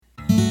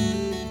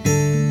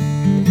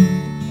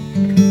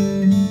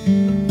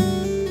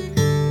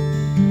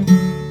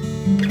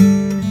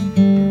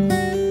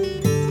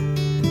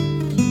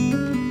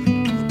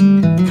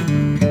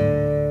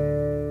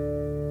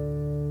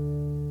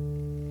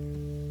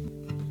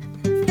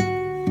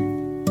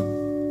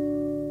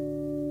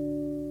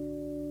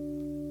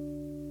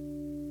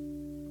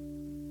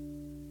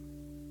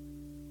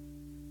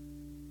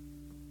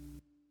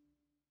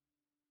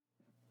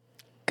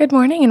Good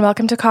morning and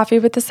welcome to Coffee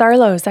with the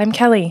Sarlos. I'm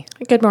Kelly.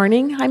 Good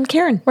morning. I'm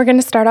Karen. We're going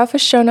to start off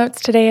with show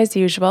notes today as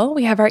usual.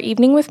 We have our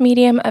Evening with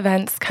Medium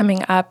events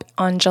coming up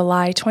on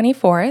July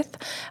 24th.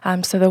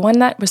 So the one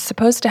that was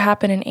supposed to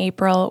happen in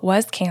April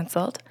was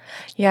canceled.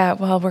 Yeah,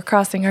 well, we're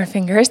crossing our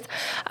fingers.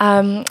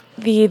 The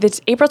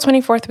April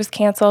 24th was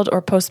canceled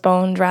or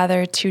postponed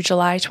rather to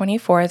July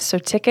 24th. So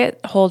ticket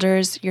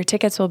holders, your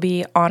tickets will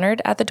be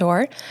honored at the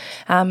door.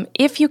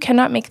 If you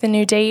cannot make the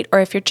new date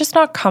or if you're just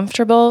not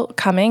comfortable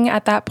coming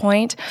at that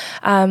point,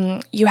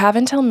 you have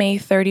until May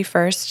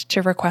 31st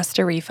to request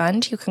a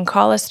refund. You can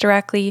call us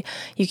directly.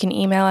 You can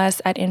email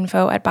us at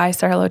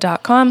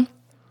info@bysarlo.com.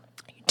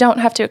 Don't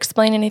have to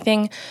explain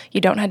anything. You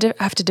don't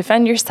have to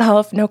defend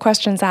yourself. No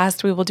questions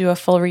asked. We will do a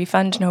full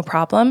refund, no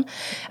problem.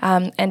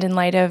 And in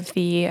light of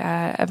the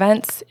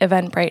events,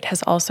 Eventbrite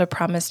has also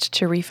promised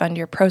to refund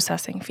your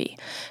processing fee.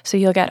 So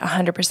you'll get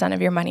 100%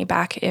 of your money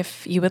back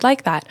if you would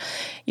like that.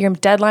 Your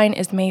deadline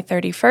is May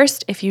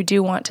 31st. If you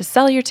do want to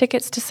sell your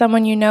tickets to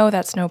someone you know,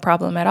 that's no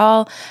problem at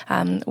all.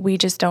 We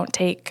just don't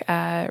take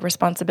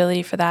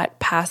responsibility for that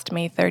past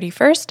May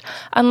 31st,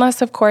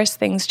 unless, of course,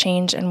 things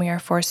change and we are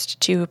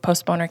forced to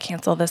postpone or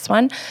cancel this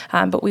one,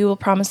 but we will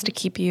promise to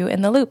keep you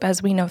in the loop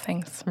as we know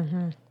things.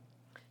 Mm-hmm.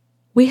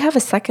 We have a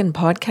second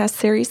podcast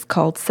series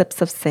called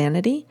Sips of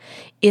Sanity.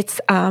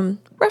 It's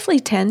roughly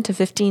 10 to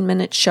 15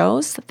 minute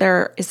shows.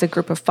 There is a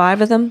group of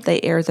 5 of them. They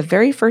air the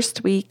very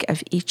first week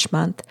of each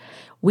month.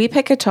 We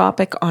pick a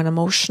topic on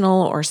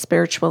emotional or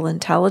spiritual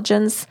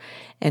intelligence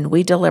and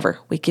we deliver.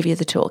 We give you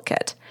the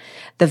toolkit.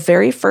 The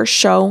very first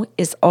show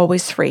is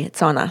always free.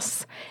 It's on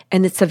us.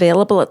 And it's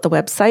available at the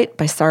website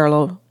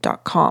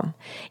bysarlo.com.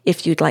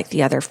 If you'd like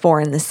the other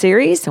 4 in the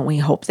series, and we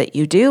hope that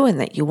you do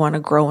and that you want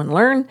to grow and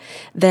learn,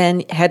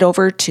 then head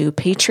over to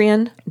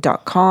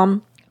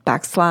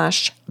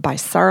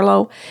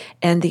patreon.com/bysarlo,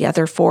 and the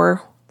other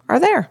 4 are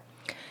there.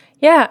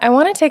 Yeah, I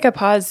want to take a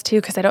pause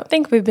too, because I don't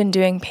think we've been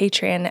doing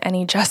Patreon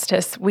any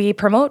justice. We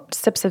promote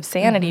Sips of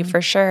Sanity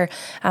for sure,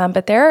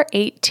 but there are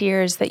 8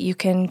 tiers that you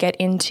can get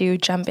into,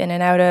 jump in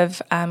and out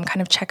of,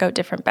 kind of check out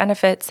different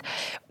benefits.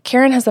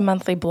 Karen has a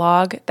monthly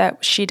blog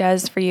that she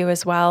does for you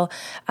as well.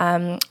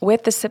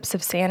 With the Sips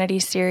of Sanity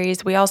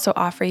series, we also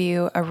offer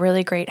you a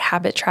really great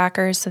habit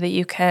tracker so that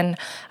you can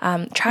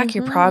track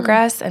your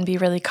progress and be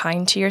really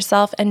kind to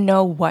yourself and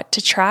know what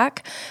to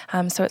track.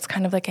 So it's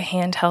kind of like a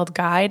handheld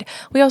guide.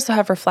 We also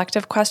have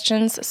reflective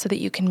questions so that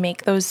you can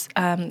make those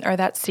or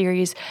that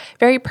series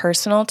very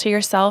personal to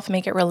yourself,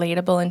 make it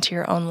relatable into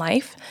your own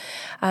life.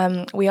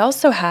 We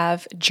also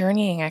have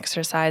journeying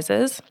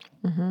exercises.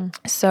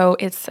 So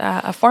it's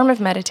a form of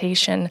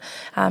meditation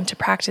to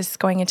practice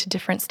going into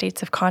different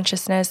states of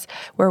consciousness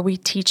where we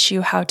teach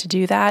you how to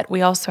do that.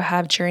 We also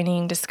have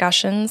journeying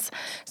discussions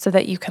so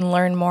that you can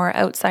learn more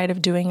outside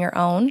of doing your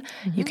own.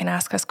 You can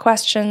ask us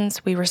questions.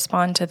 We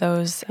respond to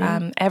those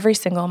every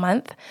single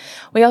month.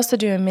 We also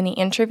do a mini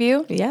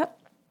interview. Yep.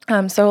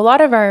 So a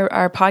lot of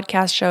our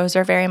podcast shows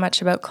are very much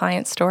about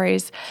client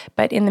stories,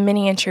 but in the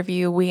mini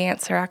interview, we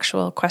answer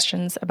actual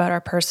questions about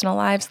our personal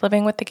lives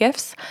living with the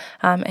gifts,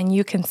 and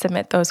you can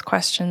submit those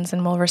questions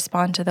and we'll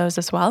respond to those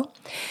as well.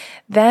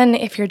 Then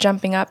if you're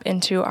jumping up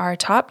into our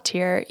top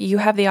tier, you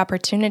have the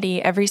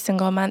opportunity every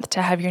single month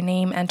to have your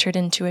name entered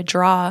into a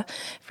draw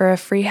for a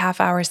free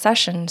half-hour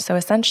session. So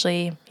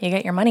essentially, you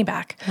get your money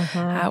back,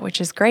 which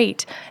is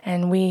great.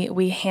 And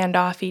we hand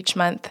off each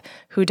month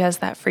who does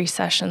that free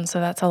session.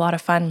 So that's a lot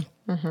of fun.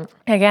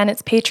 Again,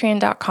 it's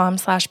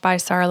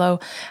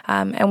patreon.com/bysarlo.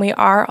 And we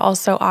are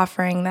also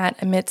offering that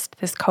amidst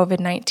this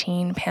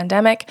COVID-19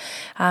 pandemic.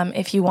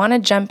 If you want to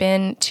jump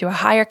into a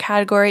higher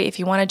category, if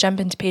you want to jump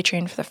into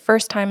Patreon for the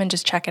first time and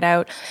just check it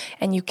out,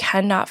 and you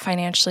cannot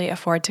financially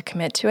afford to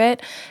commit to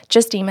it,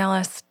 just email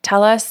us,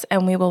 tell us,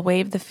 and we will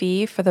waive the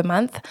fee for the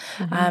month.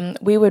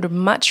 We would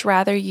much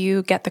rather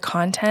you get the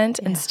content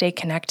and stay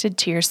connected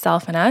to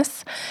yourself and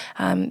us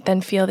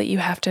than feel that you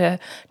have to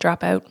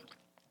drop out.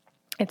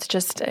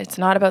 It's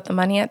not about the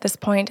money at this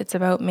point. It's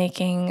about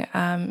making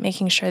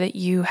sure that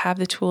you have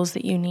the tools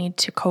that you need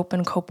to cope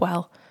and cope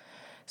well.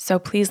 So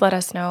please let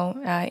us know,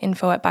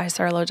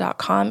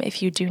 info@bysarlo.com.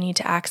 If you do need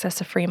to access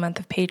a free month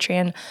of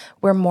Patreon,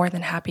 we're more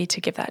than happy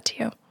to give that to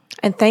you.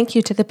 And thank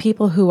you to the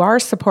people who are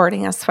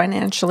supporting us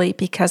financially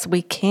because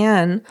we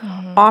can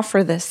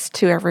offer this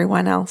to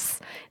everyone else.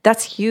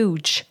 That's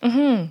huge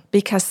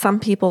because some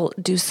people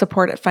do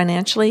support it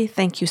financially.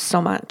 Thank you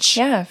so much.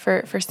 Yeah,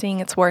 for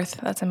seeing its worth.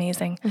 That's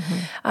amazing.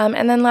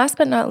 And then last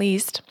but not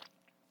least,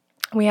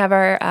 we have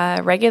our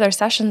regular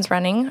sessions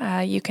running.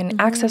 You can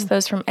access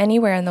those from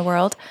anywhere in the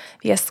world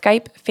via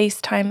Skype,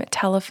 FaceTime,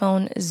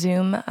 telephone,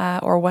 Zoom,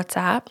 or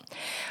WhatsApp.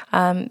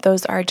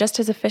 Those are just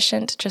as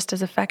efficient, just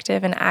as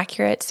effective and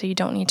accurate, so you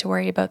don't need to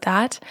worry about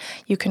that.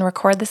 You can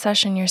record the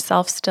session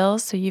yourself still,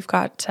 so you've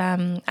got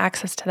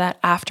access to that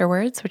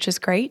afterwards, which is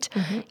great.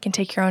 You can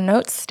take your own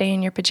notes, stay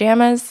in your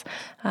pajamas,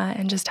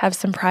 and just have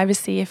some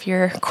privacy if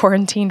you're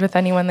quarantined with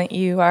anyone that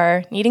you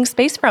are needing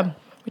space from,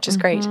 which is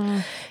great.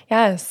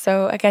 Yeah,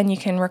 so again, you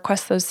can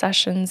request those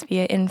sessions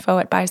via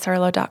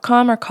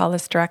info@bysarlo.com or call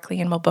us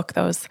directly and we'll book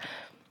those.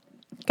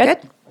 Good?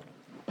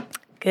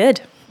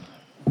 Good.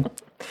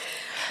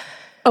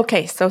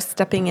 Okay, so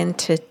stepping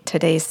into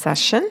today's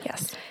session.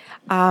 Yes.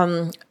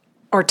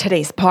 Or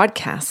today's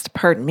podcast,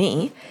 pardon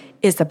me,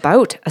 is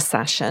about a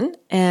session.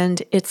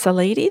 And it's a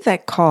lady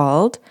that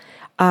called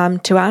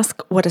to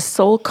ask what a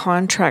soul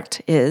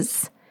contract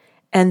is.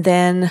 And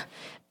then,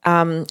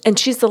 and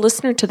she's a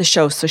listener to the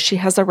show, so she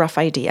has a rough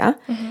idea.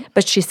 Mm-hmm.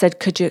 But she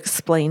said, could you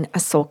explain a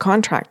soul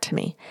contract to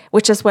me?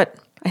 Which is what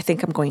I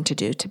think I'm going to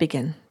do to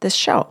begin this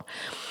show.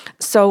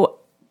 So,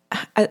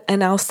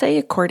 and I'll say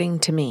according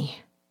to me.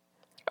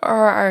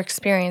 Or our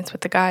experience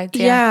with the guides.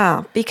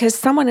 Yeah, because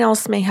someone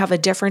else may have a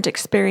different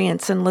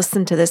experience and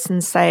listen to this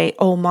and say,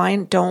 oh,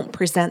 mine don't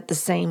present the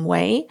same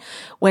way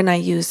when I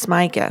use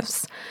my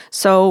gifts.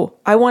 So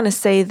I want to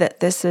say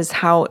that this is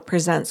how it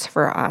presents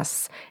for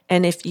us.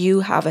 And if you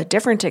have a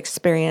different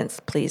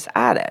experience, please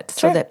add it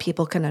so that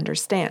people can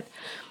understand.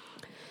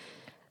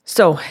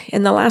 So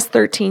in the last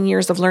 13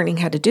 years of learning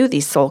how to do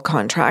these soul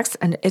contracts,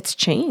 and it's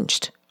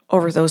changed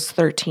over those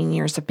 13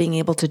 years of being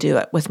able to do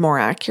it with more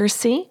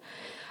accuracy,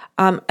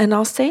 and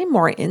I'll say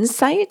more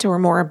insight or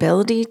more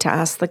ability to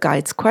ask the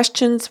guides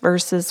questions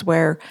versus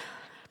where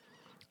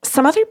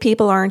some other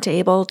people aren't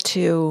able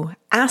to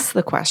ask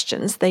the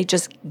questions. They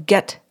just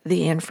get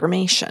the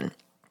information.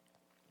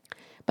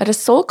 But a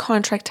soul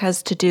contract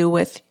has to do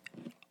with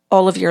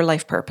all of your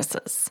life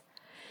purposes.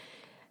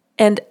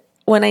 And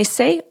when I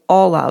say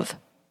all of,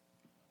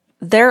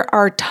 there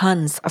are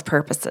tons of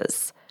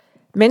purposes.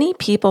 Many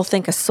people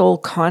think a soul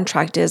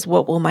contract is,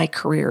 what will my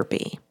career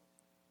be?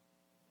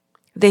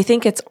 They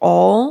think it's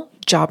all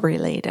job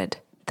related.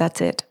 That's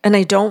it. And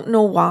I don't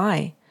know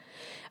why,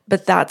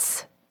 but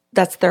that's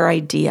their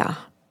idea.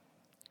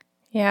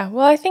 Yeah.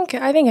 Well, I think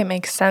it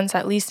makes sense,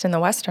 at least in the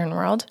Western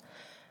world.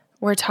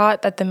 We're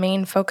taught that the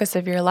main focus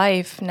of your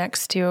life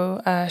next to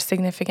a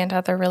significant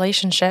other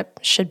relationship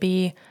should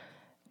be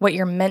what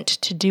you're meant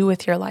to do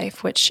with your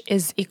life, which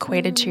is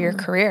equated to your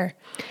career.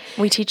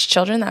 We teach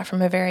children that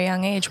from a very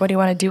young age. What do you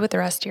want to do with the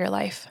rest of your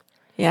life?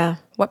 Yeah.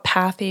 What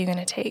path are you going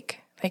to take?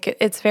 Like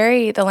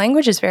the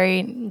language is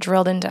very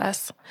drilled into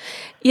us.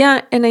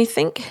 Yeah, and I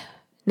think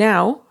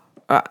now,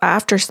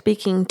 after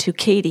speaking to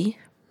Katie,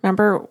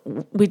 remember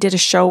we did a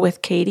show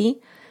with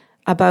Katie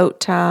about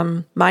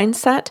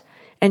mindset,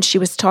 and she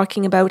was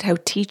talking about how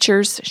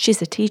teachers,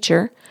 she's a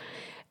teacher,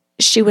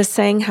 she was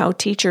saying how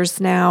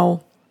teachers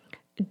now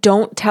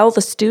don't tell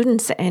the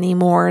students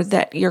anymore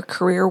that your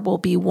career will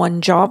be one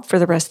job for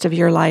the rest of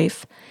your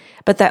life,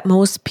 but that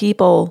most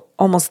people,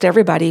 almost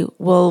everybody,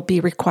 will be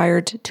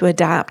required to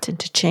adapt and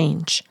to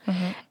change.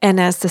 Mm-hmm. And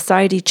as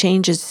society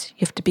changes,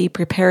 you have to be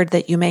prepared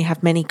that you may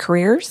have many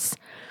careers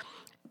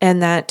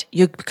and that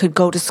you could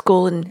go to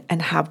school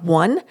and have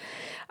one.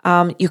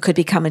 You could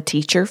become a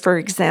teacher, for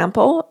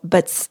example,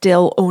 but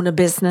still own a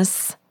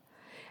business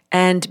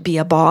and be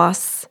a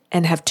boss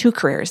and have two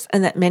careers.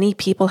 And that many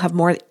people have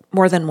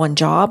more than one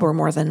job or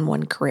more than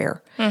one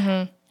career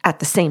at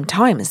the same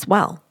time as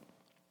well.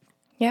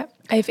 Yeah.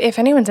 If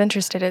anyone's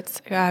interested,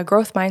 it's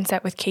Growth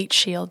Mindset with Kate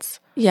Shields.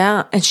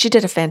 Yeah. And she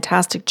did a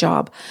fantastic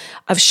job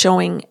of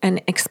showing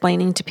and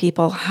explaining to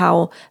people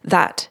how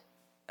that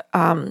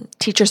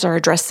teachers are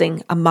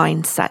addressing a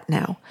mindset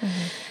now.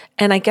 Mm-hmm.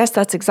 And I guess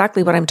that's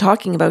exactly what I'm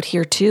talking about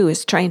here too,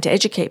 is trying to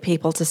educate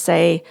people to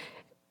say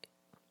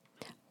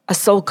a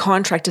soul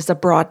contract is a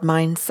broad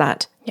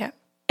mindset. Yeah.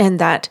 And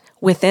that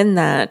within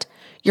that,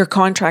 your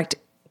contract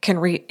can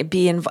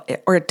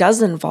it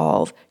does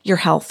involve your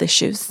health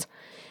issues,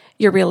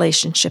 your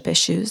relationship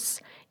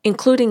issues,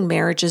 including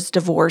marriages,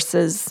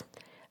 divorces,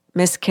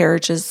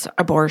 miscarriages,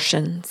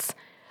 abortions,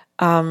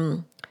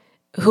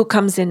 who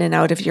comes in and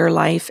out of your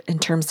life in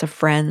terms of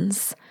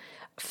friends,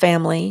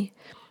 family,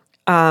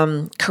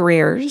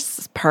 careers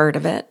is part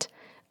of it,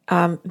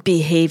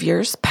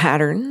 behaviors,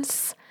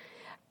 patterns.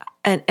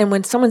 And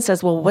when someone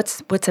says, well,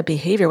 what's a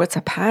behavior? What's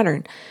a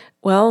pattern?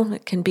 Well,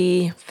 it can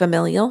be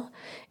familial.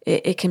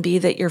 It can be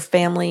that your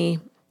family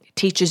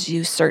teaches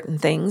you certain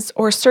things,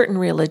 or certain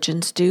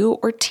religions do,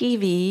 or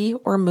TV,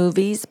 or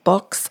movies,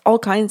 books, all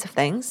kinds of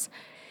things,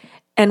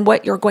 and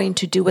what you're going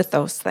to do with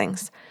those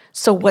things.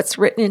 So what's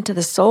written into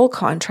the soul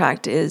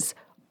contract is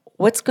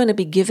what's going to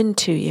be given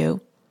to you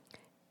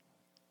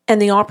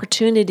and the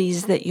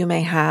opportunities that you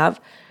may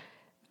have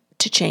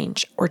to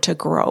change or to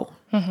grow.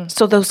 Mm-hmm.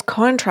 So those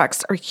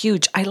contracts are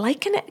huge. I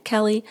liken it,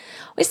 Kelly.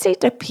 I say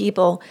to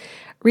people,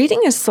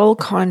 reading a soul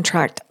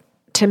contract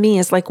to me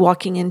is like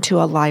walking into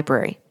a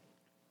library.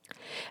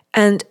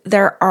 And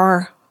there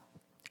are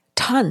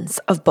tons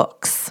of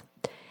books.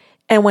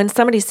 And when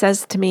somebody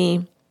says to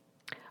me,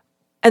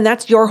 and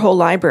that's your whole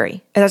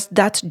library,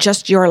 that's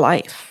just your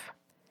life.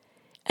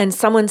 And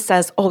someone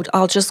says, oh,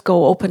 I'll just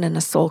go open in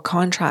a soul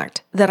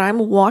contract, that I'm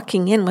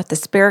walking in with the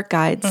spirit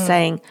guide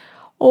saying,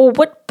 oh,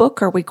 what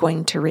book are we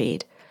going to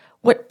read?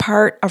 What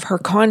part of her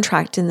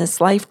contract in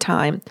this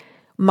lifetime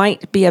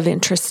might be of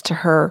interest to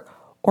her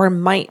or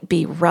might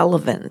be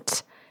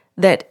relevant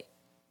that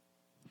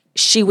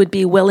she would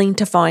be willing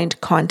to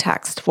find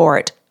context for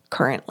it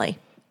currently.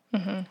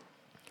 Mm-hmm.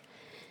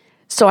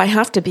 So I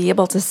have to be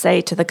able to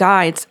say to the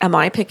guides, am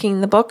I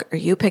picking the book? Are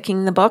you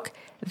picking the book?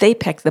 they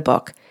pick the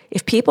book.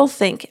 If people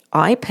think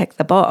I pick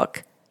the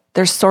book,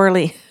 they're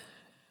sorely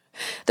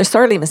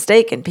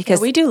mistaken,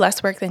 because We do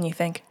less work than you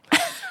think.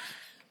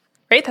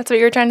 Right? That's what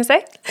you were trying to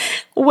say?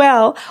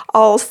 well,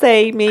 I'll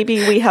say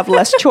maybe we have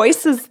less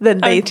choices than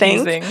they I'm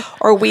think, teasing.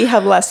 or we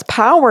have less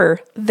power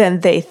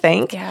than they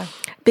think. Yeah.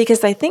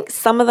 Because I think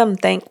some of them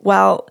think,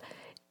 well,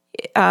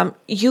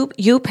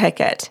 you pick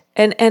it,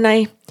 and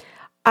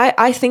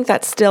I think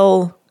that's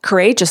still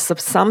courageous of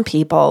some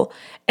people,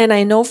 and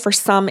I know for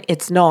some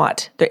it's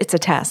not. It's a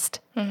test,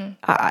 and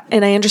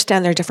I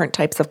understand there are different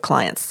types of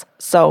clients.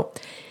 So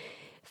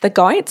the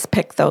guides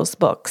pick those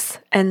books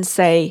and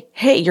say,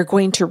 hey, you're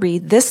going to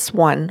read this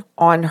one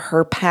on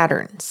her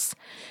patterns.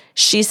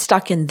 She's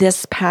stuck in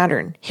this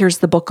pattern. Here's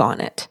the book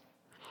on it.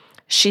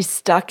 She's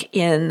stuck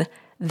in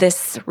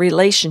this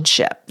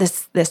relationship,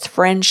 this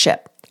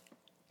friendship.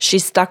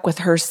 She's stuck with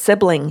her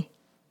sibling.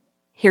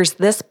 Here's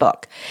this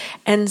book.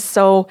 And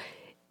so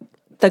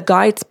the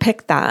guides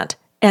pick that,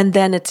 and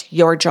then it's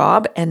your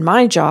job and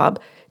my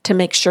job to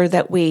make sure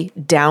that we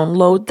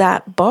download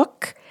that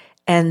book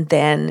and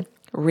then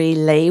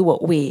relay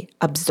what we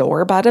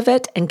absorb out of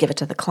it and give it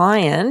to the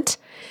client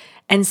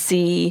and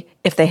see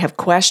if they have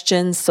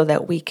questions so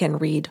that we can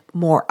read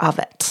more of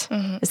it.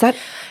 Is that?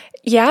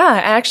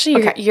 Yeah,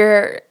 actually,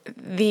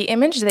 the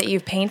image that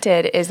you've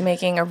painted is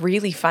making a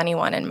really funny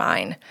one in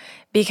mine.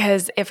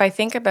 Because if I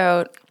think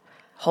about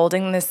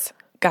holding this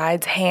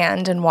guide's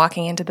hand and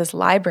walking into this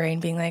library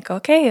and being like,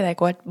 okay,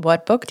 like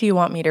what book do you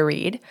want me to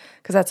read?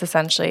 Because that's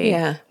essentially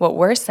what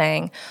we're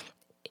saying.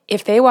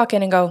 If they walk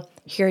in and go,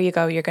 here you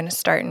go, you're going to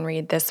start and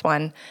read this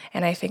one.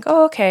 And I think,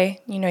 oh,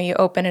 okay. You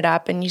open it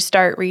up and you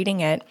start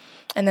reading it.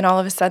 And then all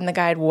of a sudden the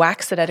guide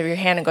whacks it out of your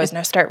hand and goes,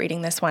 now start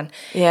reading this one.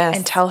 Yes.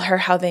 And tell her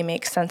how they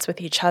make sense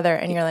with each other.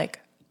 And you're like,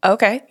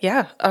 okay,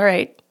 yeah, all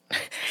right.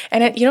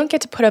 And you don't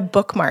get to put a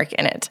bookmark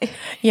in it.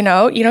 You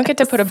don't get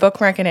to put a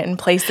bookmark in it and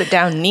place it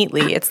down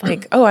neatly. It's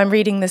like, oh, I'm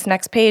reading this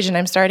next page and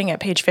I'm starting at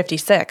page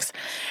 56,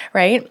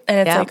 right?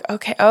 And it's like,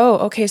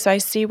 okay, so I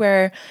see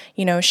where,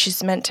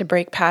 she's meant to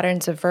break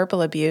patterns of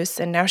verbal abuse,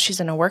 and now she's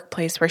in a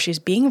workplace where she's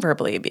being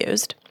verbally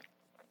abused.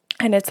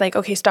 And it's like,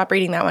 okay, stop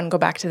reading that one. Go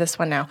back to this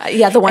one now.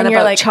 The one and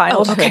about like,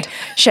 childhood. Oh, okay,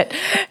 shit.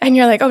 And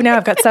you're like, oh, now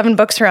I've got 7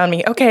 books around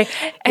me. Okay.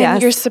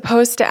 And you're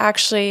supposed to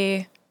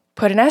actually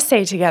put an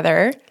essay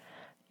together.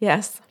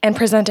 Yes. And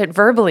present it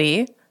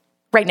verbally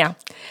right now.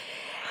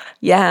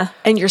 Yeah.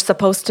 And you're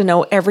supposed to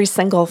know every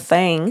single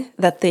thing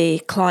that the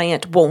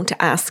client won't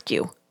ask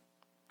you.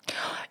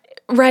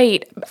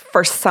 Right.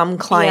 For some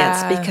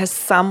clients, because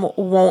some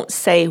won't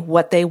say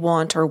what they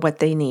want or what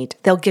they need.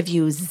 They'll give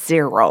you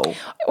 0.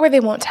 Or they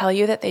won't tell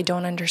you that they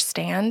don't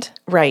understand.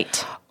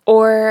 Right.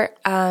 Or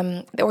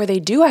they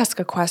do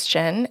ask a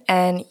question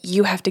and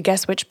you have to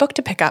guess which book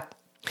to pick up.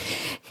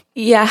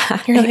 Yeah.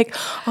 You're like,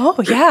 oh,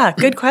 yeah,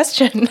 good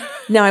question.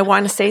 Now, I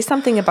want to say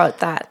something about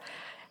that.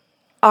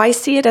 I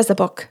see it as a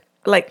book,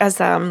 like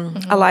as a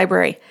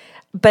library.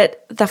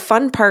 But the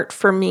fun part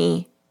for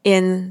me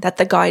in that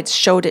the guides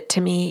showed it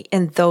to me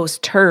in those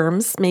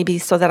terms, maybe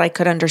so that I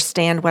could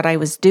understand what I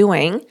was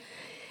doing.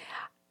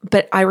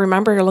 But I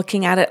remember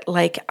looking at it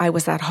like I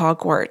was at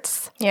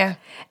Hogwarts. Yeah.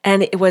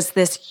 And it was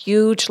this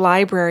huge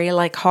library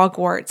like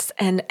Hogwarts.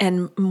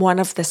 And one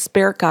of the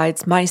spirit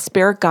guides, my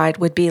spirit guide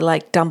would be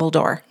like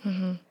Dumbledore.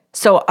 Mm-hmm.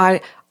 So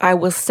I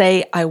will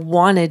say I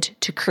wanted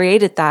to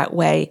create it that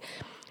way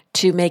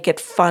to make it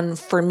fun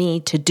for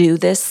me to do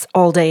this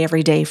all day,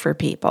 every day for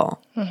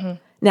people. Mm-hmm.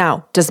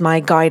 Now, does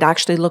my guide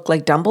actually look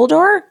like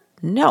Dumbledore?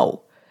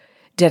 No.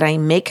 Did I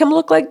make him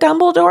look like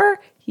Dumbledore?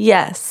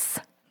 Yes.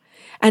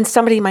 And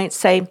somebody might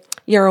say,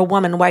 you're a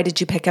woman, why did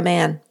you pick a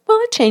man? Well,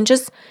 it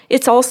changes.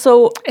 It's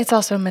also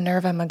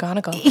Minerva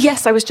McGonagall.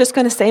 Yes, I was just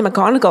going to say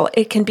McGonagall.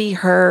 It can be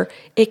her.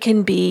 It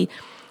can be.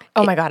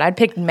 Oh my God, I'd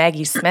pick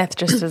Maggie Smith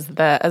just as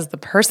the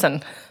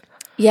person.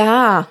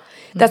 Yeah,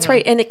 that's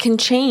right. And it can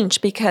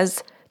change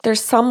because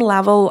there's some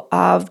level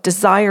of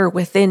desire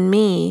within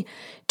me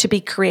to be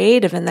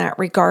creative in that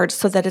regard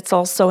so that it's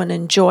also an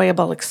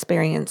enjoyable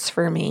experience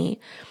for me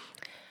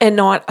and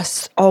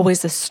not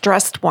always a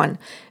stressed one,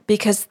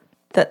 because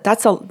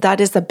that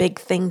is a big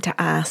thing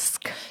to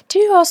ask. Do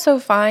you also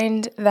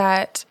find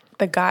that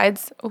the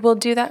guides will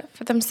do that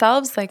for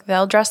themselves? Like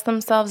they'll dress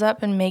themselves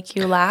up and make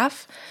you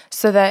laugh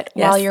so that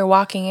while you're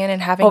walking in and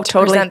having to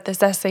present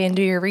this essay and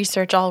do your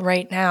research all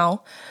right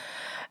now,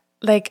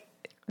 like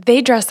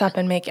they dress up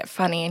and make it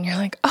funny and you're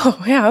like,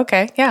 oh yeah,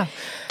 okay, yeah.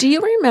 Do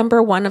you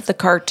remember one of the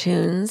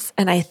cartoons?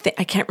 And I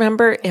can't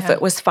remember if it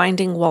was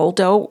Finding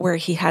Waldo, where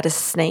he had a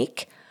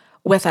snake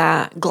with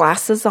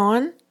glasses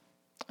on.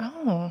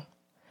 Oh.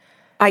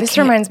 This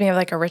reminds me of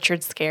like a Richard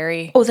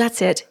Scarry. Oh,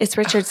 that's it. It's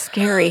Richard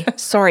Scarry.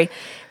 Sorry.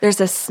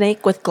 There's a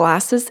snake with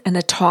glasses and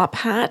a top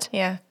hat.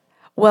 Yeah.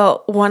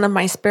 Well, one of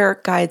my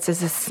spirit guides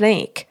is a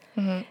snake.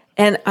 Mm-hmm.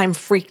 And I'm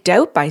freaked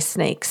out by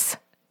snakes.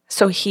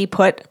 So he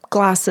put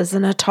glasses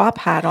and a top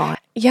hat on.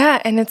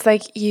 Yeah. And it's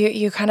like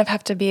you kind of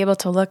have to be able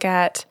to look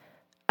at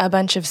a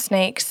bunch of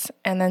snakes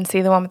and then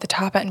see the one with the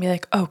top hat and be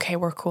like, okay,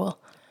 we're cool.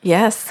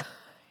 Yes.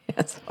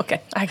 Yes. Okay.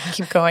 I can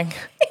keep going.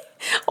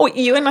 Oh,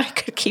 you and I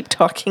could keep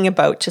talking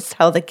about just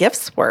how the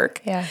gifts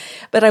work. Yeah.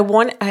 But I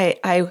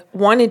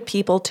wanted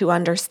people to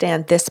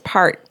understand this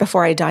part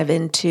before I dive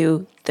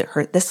into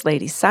this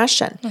lady's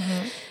session.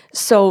 Mm-hmm.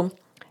 So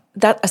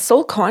that a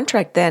soul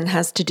contract then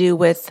has to do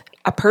with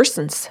a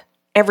person's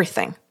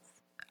everything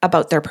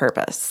about their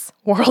purpose.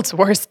 World's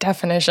worst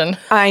definition.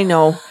 I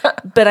know,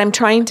 but I'm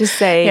trying to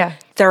say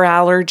their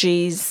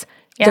allergies,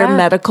 their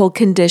medical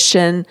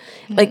condition,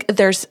 like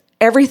there's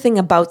everything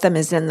about them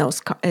is in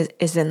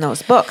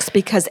those books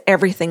because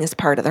everything is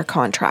part of their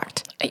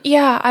contract.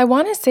 Yeah, I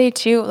want to say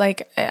too,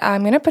 like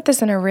I'm going to put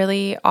this in a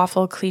really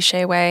awful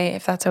cliche way,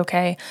 if that's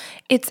okay.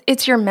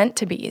 It's your meant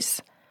to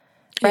be's,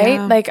 right?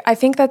 Yeah. Like I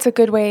think that's a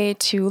good way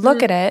to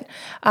look at it.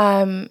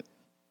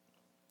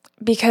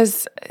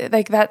 Because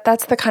like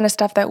that's the kind of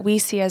stuff that we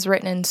see as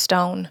written in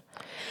stone,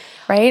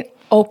 right?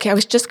 Okay, I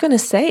was just going to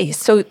say,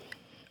 so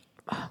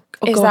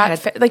is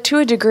that like to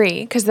a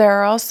degree, because there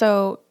are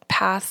also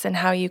paths in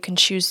how you can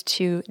choose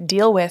to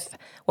deal with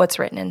what's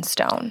written in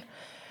stone.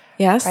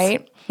 Yes.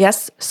 Right?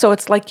 Yes. So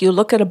it's like you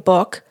look at a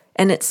book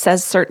and it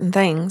says certain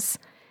things,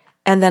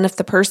 and then if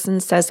the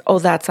person says, "Oh,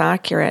 that's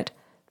accurate,"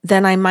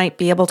 then I might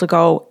be able to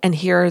go and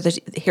here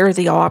are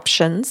the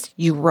options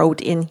you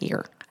wrote in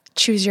here.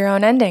 Choose your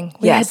own ending.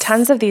 We had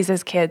tons of these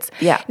as kids.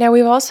 Yeah. Now,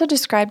 we've also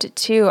described it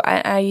too.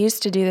 I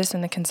used to do this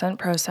in the consent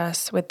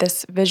process with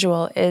this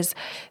visual is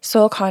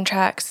soul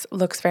contracts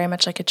looks very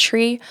much like a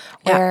tree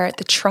where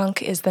the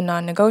trunk is the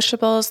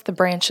non-negotiables, the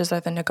branches are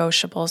the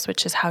negotiables,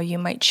 which is how you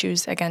might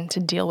choose, again, to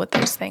deal with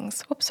those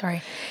things. Oops,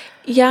 sorry.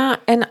 Yeah,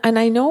 and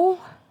I know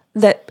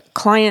that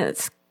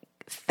clients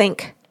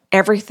think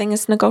everything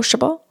is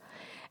negotiable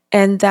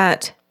and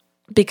that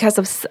because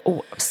of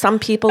some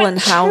people and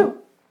how...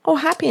 Oh,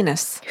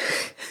 happiness.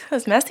 That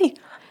was messy.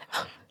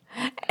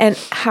 And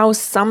how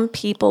some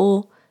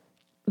people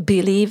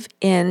believe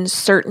in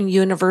certain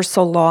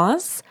universal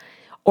laws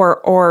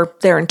or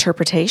their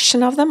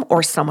interpretation of them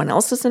or someone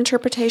else's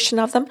interpretation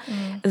of them,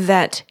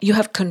 that you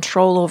have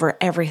control over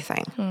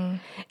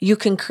everything. You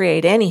can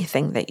create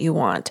anything that you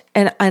want.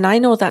 And I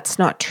know that's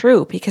not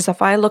true because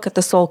if I look at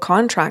the soul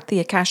contract,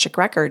 the Akashic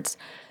Records,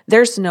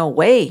 there's no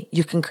way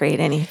you can create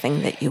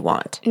anything that you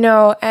want.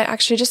 No, I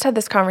actually just had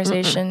this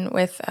conversation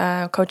with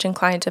a coaching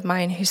client of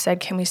mine who said,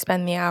 can we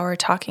spend the hour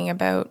talking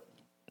about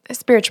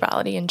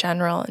spirituality in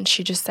general? And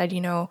she just said,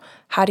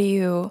 how do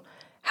you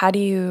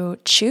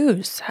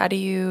choose? How do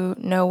you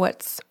know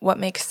what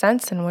makes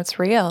sense and what's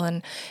real?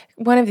 And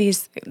one of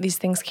these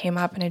things came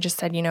up and I just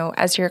said,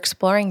 as you're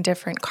exploring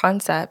different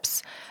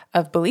concepts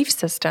of belief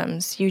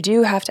systems, you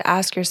do have to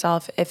ask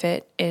yourself if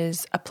it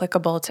is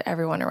applicable to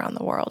everyone around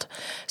the world.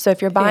 So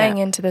if you're buying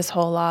into this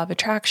whole law of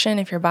attraction,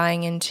 if you're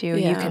buying into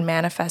you can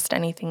manifest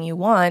anything you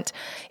want,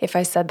 if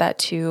I said that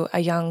to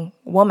a young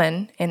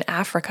woman in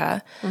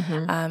Africa,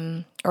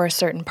 or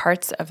certain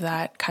parts of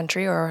that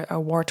country or a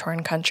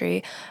war-torn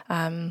country,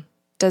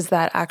 does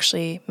that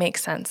actually make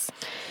sense?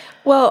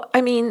 Well, I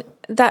mean,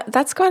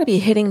 that's got to be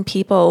hitting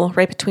people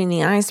right between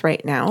the eyes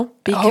right now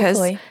because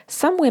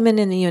some women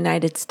in the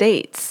United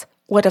States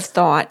would have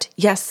thought,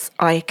 yes,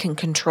 I can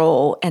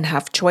control and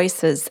have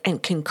choices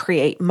and can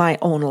create my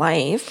own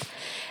life.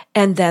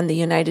 And then the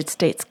United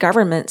States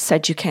government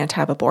said you can't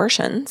have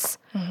abortions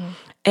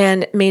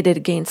and made it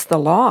against the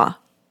law.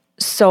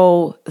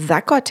 So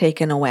that got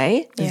taken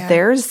away. Yeah.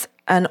 There's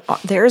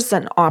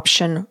an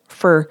option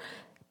for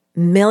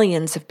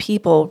millions of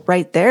people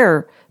right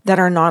there that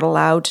are not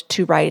allowed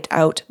to write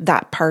out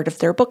that part of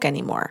their book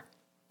anymore.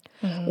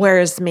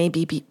 Whereas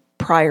maybe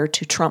prior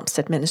to Trump's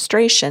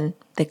administration,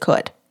 they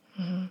could.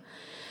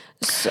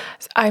 So,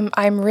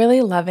 I'm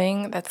really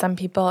loving that some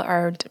people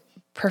are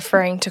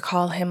preferring to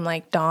call him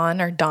like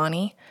Don or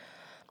Donnie,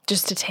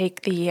 just to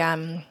take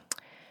the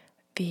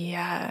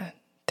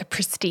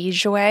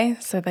prestige away.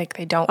 So like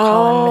they don't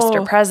call him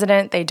Mr.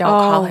 President, they don't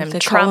call him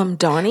Trump. Call him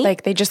Donnie?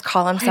 Like they just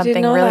call him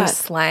something really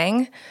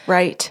slang.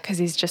 Right. Because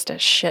he's just a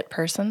shit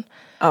person.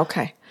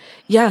 Okay.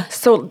 Yeah.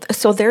 So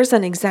there's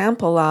an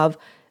example of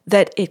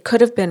that it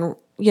could have been,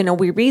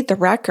 we read the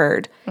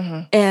record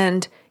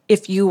and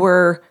if you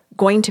were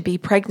going to be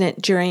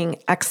pregnant during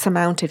X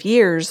amount of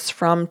years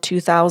from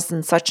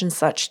 2000 such and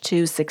such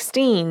to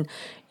 16,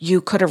 you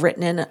could have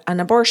written in an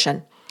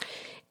abortion.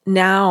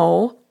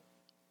 Now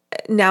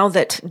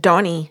that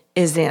Donnie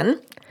is in,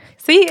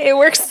 see, it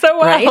works so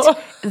well. Right?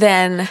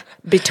 Then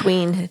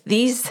between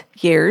these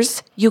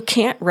years, you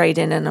can't write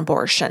in an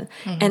abortion.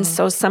 And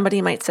so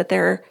somebody might sit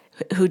there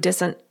who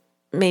doesn't,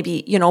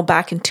 maybe,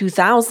 back in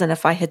 2000,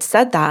 if I had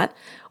said that,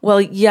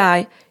 well,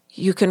 yeah,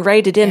 you can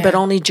write it in, but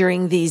only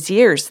during these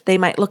years. They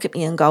might look at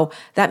me and go,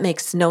 that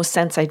makes no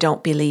sense. I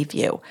don't believe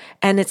you.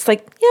 And it's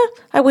like, yeah,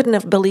 I wouldn't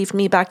have believed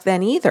me back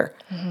then either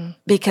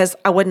because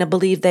I wouldn't have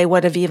believed they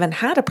would have even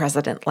had a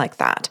president like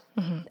that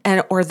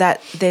or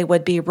that they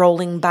would be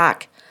rolling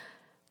back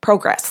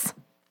progress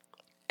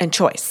and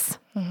choice,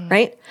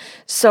 right?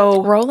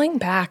 So rolling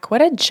back,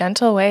 what a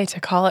gentle way to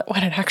call it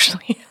what it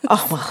actually is.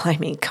 Oh, well, I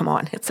mean, come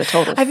on. It's a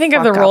total I think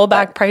of the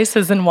rollback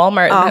prices in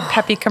Walmart and that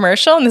peppy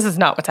commercial, and this is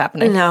not what's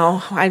happening.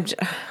 No,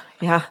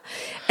 yeah.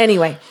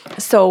 Anyway,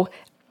 so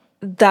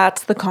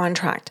That's the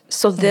contract.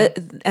 So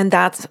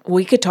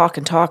we could talk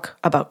and talk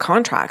about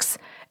contracts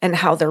and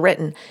how they're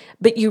written,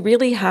 but you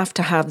really have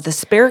to have the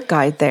spirit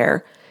guide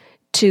there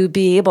to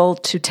be able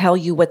to tell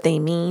you what they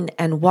mean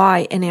and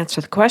why and answer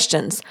the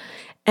questions.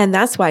 And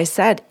that's why I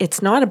said,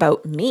 it's not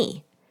about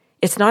me.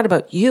 It's not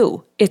about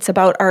you. It's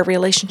about our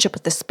relationship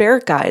with the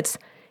spirit guides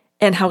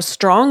and how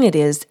strong it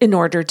is in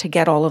order to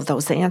get all of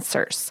those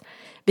answers.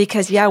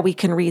 Because we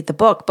can read the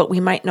book, but we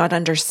might not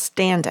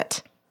understand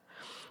it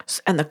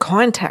and the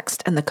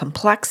context and the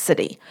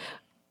complexity.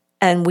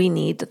 And we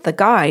need the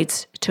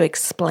guides to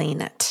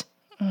explain it.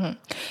 Mm-hmm.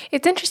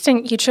 It's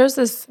interesting. You chose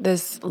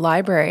this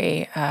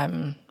library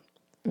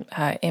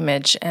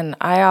image, and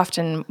I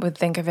often would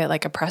think of it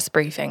like a press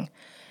briefing,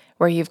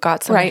 where you've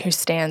got someone who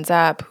stands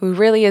up, who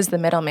really is the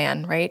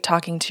middleman, right?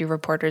 Talking to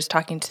reporters,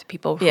 talking to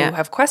people who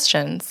have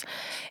questions.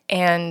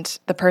 And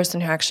the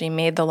person who actually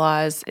made the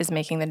laws, is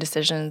making the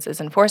decisions, is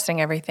enforcing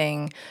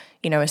everything,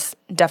 is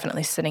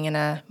definitely sitting in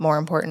a more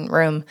important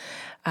room.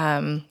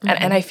 And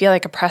I feel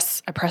like a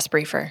press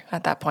briefer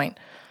at that point.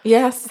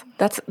 Yes,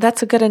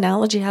 that's a good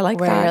analogy. I like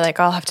where that. Where you're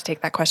like, I'll have to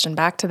take that question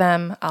back to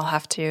them. I'll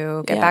have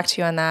to get back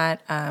to you on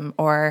that.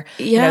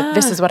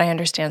 This is what I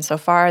understand so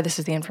far. This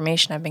is the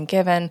information I've been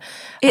given.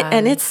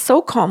 And it's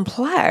so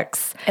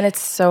complex. And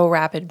it's so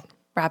rapid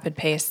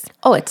pace.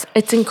 Oh,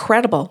 it's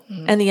incredible.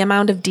 Mm-hmm. And the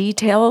amount of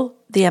detail,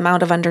 the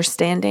amount of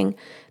understanding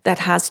that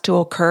has to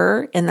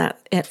occur in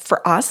that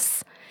for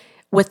us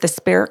with the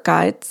spirit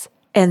guides.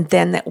 And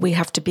then that we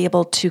have to be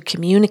able to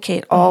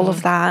communicate all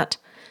of that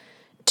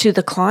to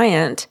the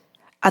client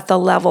at the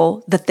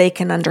level that they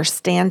can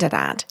understand it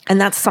at.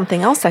 And that's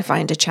something else I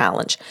find a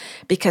challenge,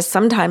 because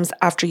sometimes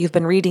after you've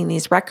been reading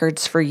these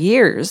records for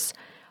years,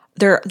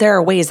 there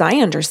are ways I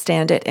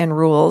understand it and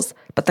rules,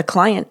 but the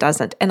client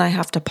doesn't. And I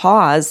have to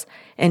pause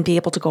and be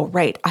able to go,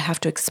 right, I have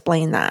to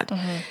explain that.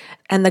 Mm-hmm.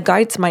 And the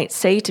guides might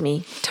say to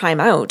me,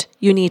 time out,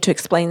 you need to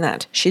explain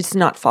that. She's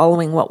not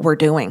following what we're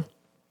doing.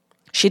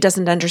 She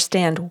doesn't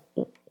understand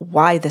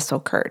why this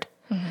occurred.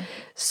 Mm-hmm.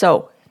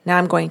 So now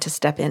I'm going to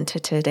step into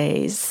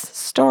today's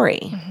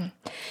story. Mm-hmm.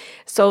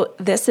 So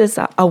this is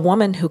a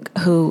woman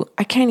who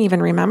I can't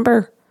even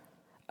remember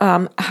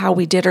how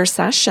we did her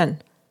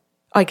session.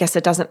 I guess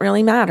it doesn't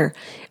really matter.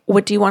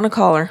 What do you want to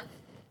call her?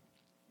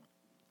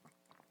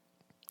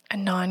 A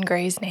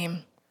non-Grey's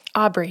name.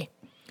 Aubrey.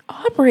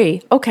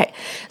 Aubrey. Okay.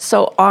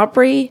 So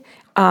Aubrey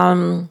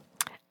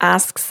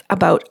asks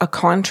about a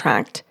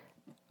contract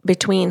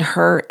between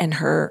her and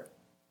her.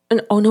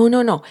 Oh,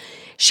 no.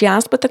 She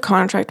asked what the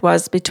contract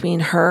was between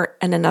her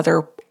and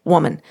another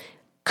woman.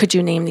 Could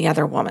you name the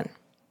other woman?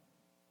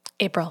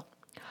 April.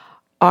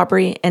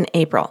 Aubrey and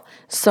April.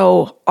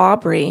 So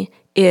Aubrey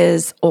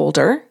is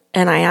older,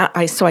 and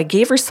I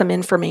gave her some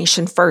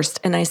information first,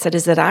 and I said,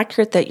 is it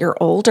accurate that you're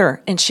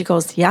older? And she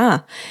goes,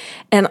 yeah.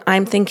 And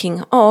I'm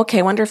thinking, oh, okay,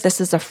 I wonder if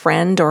this is a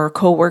friend or a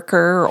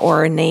coworker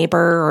or a neighbor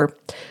or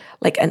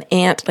like an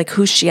aunt. Like,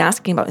 who's she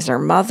asking about? Is it her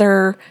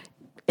mother?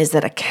 Is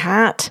it a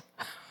cat?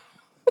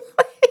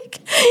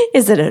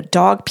 Is it a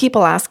dog?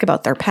 People ask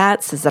about their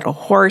pets. Is it a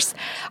horse?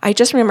 I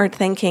just remembered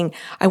thinking,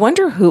 I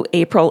wonder who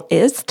April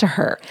is to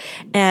her.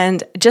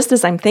 And just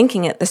as I'm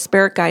thinking it, the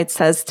spirit guide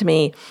says to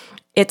me,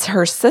 it's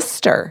her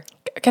sister.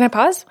 Can I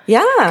pause?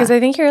 Yeah. Because I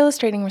think you're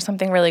illustrating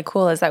something really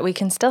cool, is that we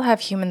can still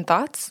have human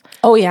thoughts.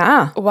 Oh,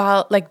 yeah.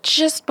 While, like,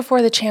 just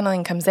before the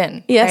channeling comes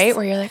in, yes. Right?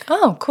 Where you're like,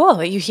 oh,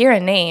 cool. You hear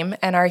a name,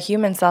 and our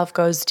human self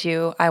goes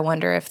to, I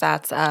wonder if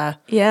that's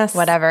yes,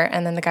 whatever.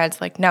 And then the guide's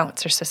like, no,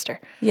 it's her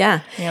sister.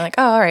 Yeah. And you're like,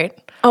 oh, all right.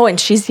 Oh, and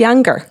she's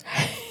younger.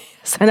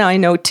 So now I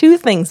know two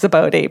things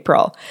about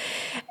April.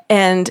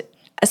 And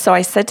so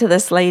I said to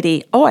this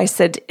lady,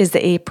 is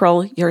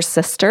April your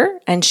sister?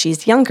 And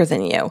she's younger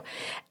than you.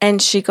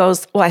 And she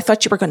goes, well, I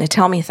thought you were going to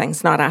tell me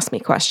things, not ask me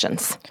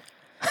questions.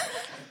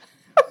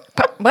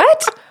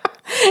 What?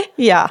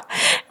 Yeah.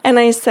 And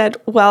I said,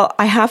 well,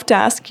 I have to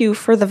ask you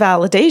for the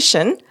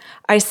validation.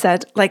 I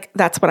said, like,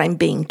 that's what I'm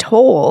being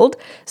told.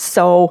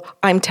 So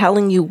I'm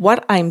telling you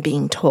what I'm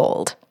being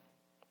told.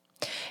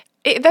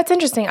 That's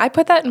interesting. I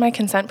put that in my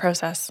consent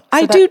process. So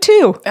I do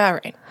too. All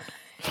right.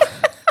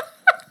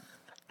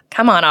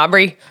 Come on,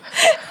 Aubrey.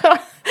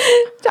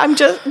 I'm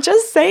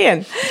just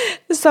saying.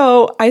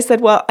 So I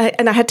said, well,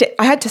 and I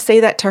had to say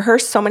that to her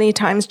so many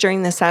times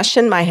during the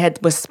session, my head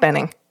was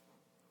spinning.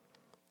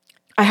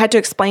 I had to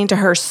explain to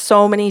her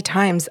so many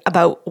times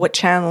about what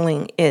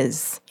channeling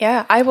is.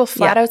 Yeah, I will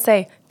flat out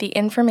say the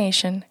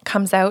information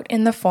comes out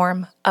in the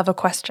form of a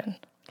question.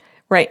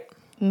 Right.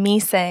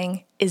 Me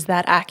saying, is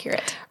that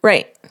accurate?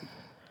 Right.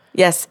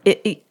 Yes.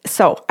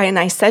 And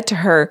I said to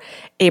her,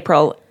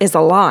 April is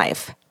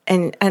alive.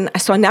 And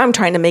so now I'm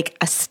trying to make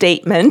a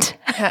statement.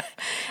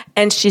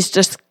 And she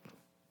just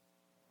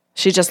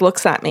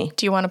looks at me.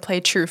 Do you want to play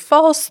true,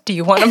 false? Do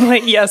you want to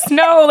play yes,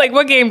 no? Like,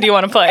 what game do you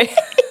want to play?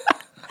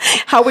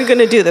 How are we going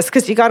to do this?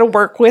 Because you got to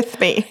work with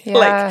me.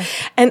 Yeah.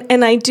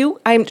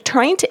 I'm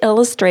trying to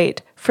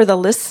illustrate for the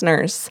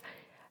listeners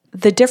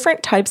the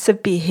different types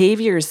of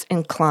behaviors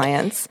in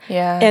clients,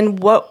 and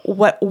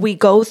what we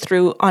go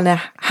through on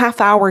a half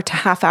hour to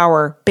half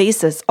hour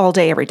basis all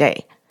day, every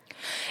day.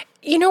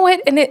 You know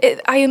what? And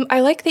I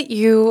like that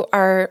you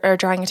are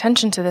drawing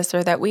attention to this,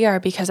 or that we are,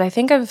 because I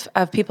think of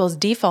people's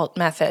default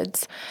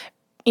methods.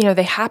 You know,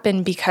 they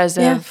happen because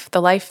of the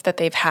life that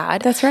they've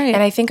had. That's right.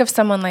 And I think of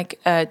someone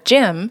like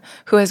Jim,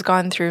 who has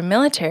gone through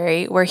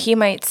military, where he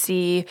might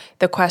see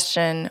the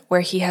question where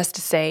he has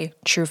to say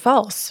true,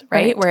 false,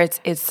 right? Where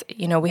it's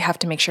you know, we have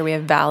to make sure we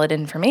have valid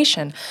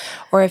information.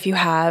 Or if you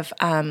have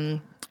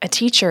a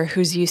teacher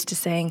who's used to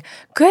saying,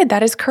 good,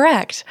 that is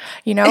correct,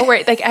 you know,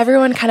 where like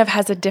everyone kind of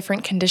has a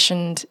different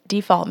conditioned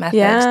default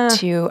method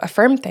to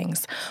affirm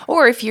things.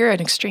 Or if you're an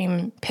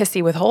extreme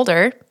pissy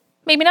withholder,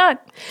 maybe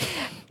not.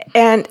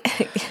 And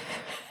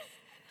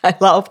I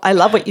love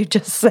what you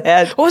just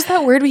said. What was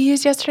that word we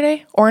used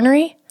yesterday?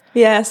 Ornery?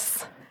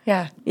 Yes.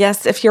 Yeah.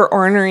 Yes, if you're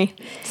ornery.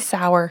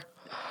 Sour.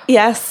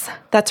 Yes,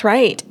 that's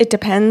right. It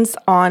depends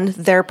on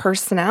their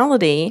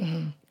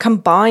personality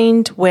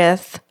combined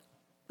with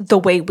the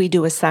way we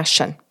do a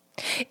session.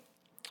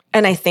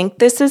 And I think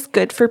this is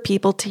good for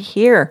people to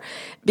hear,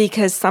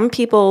 because some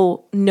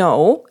people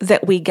know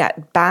that we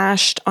get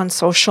bashed on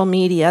social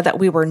media, that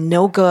we were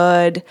no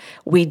good,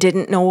 we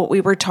didn't know what we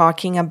were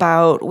talking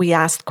about, we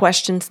asked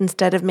questions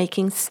instead of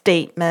making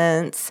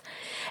statements.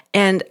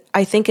 And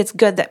I think it's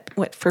good that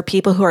for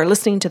people who are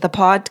listening to the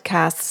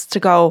podcasts to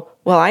go,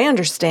 well, I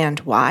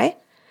understand why.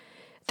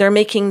 They're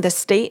making the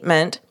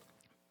statement.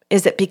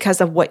 Is it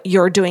because of what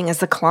you're doing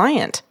as a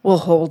client? Well,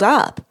 hold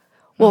up.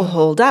 Well,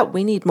 hold up.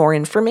 We need more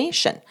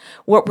information.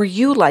 What were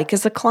you like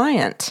as a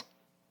client?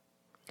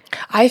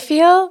 I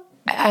feel,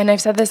 and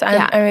I've said this,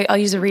 I'll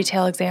use a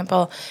retail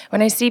example.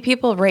 When I see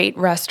people rate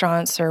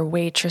restaurants or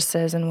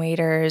waitresses and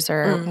waiters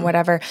or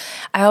whatever,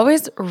 I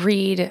always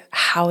read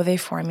how they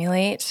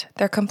formulate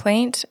their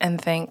complaint and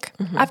think,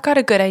 I've got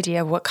a good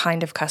idea of what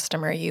kind of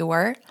customer you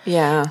were.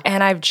 Yeah.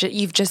 And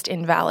you've just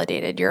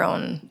invalidated your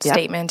own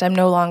statement. I'm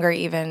no longer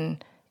even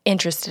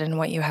interested in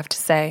what you have to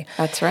say.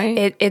 That's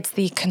right. It's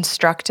the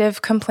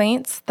constructive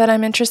complaints that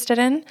I'm interested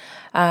in.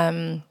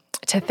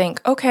 To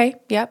think, okay,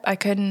 yep, I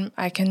can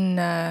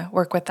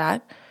work with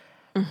that.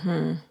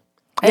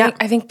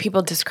 I think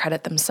people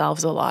discredit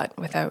themselves a lot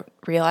without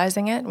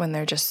realizing it when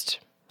they're just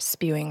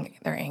spewing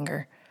their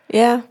anger.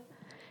 Yeah.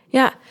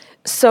 Yeah.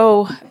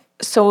 So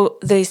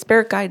the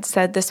spirit guide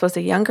said this was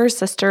a younger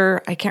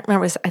sister. I can't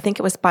remember. I think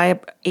it was by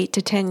 8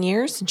 to 10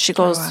 years. And she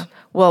goes,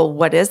 well,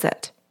 what is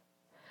it?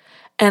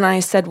 And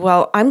I said,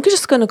 well, I'm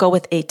just going to go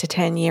with 8 to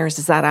 10 years.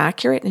 Is that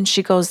accurate? And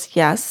she goes,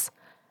 yes.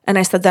 And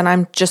I said, then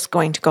I'm just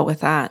going to go with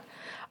that.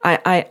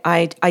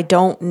 I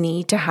don't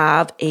need to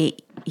have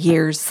 8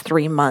 years,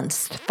 3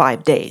 months,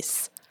 5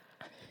 days.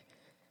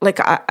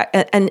 Like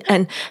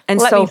and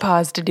Let so me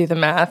pause to do the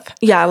math.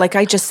 Yeah, like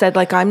I just said,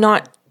 like I'm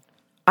not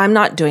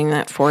doing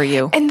that for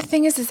you. And the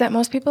thing is that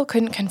most people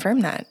couldn't confirm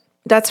that.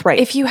 That's right.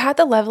 If you had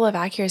the level of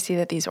accuracy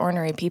that these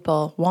ornery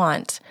people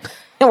want.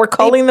 And we're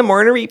calling them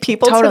ornery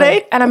people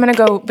today. And I'm going to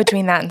go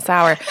between that and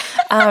sour.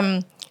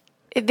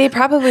 They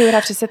probably would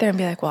have to sit there and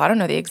be like, well, I don't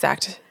know the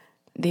exact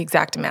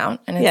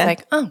amount. And it's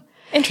like, oh,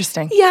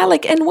 interesting. Yeah,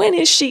 like, and when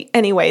is she?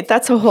 Anyway,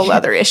 that's a whole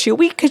other issue.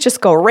 We could just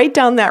go right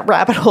down that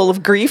rabbit hole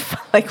of grief,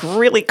 like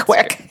really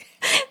quick.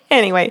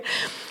 Anyway,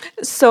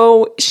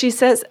 so she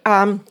says,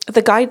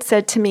 the guide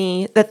said to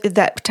me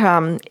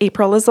that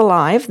April is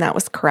alive, and that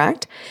was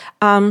correct.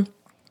 And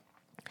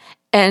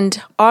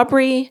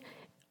Aubrey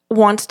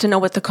wants to know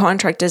what the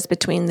contract is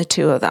between the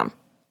two of them.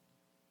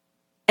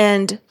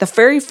 And the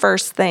very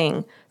first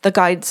thing the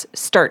guides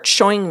start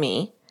showing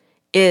me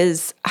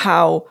is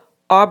how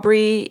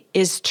Aubrey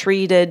is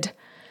treated,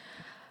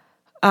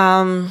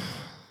 I'll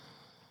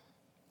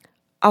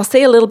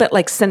say a little bit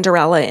like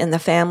Cinderella in the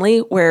family,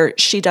 where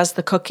she does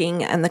the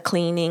cooking and the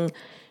cleaning.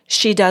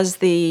 She does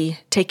the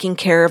taking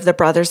care of the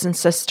brothers and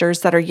sisters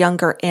that are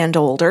younger and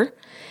older.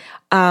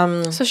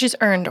 So she's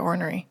earned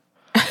ornery.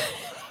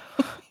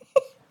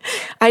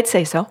 I'd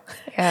say so.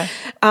 Yeah.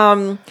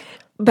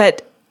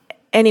 But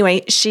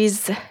anyway,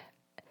 she's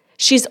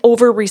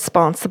over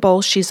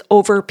responsible. She's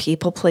over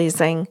people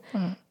pleasing.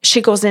 She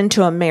goes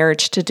into a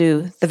marriage to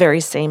do the very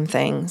same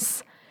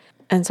things.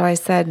 And so I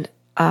said,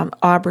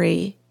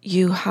 Aubrey,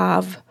 you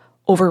have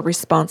over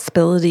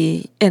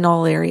responsibility in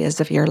all areas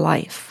of your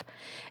life.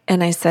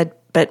 And I said,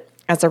 but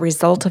as a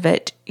result of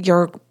it,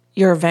 you're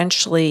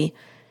eventually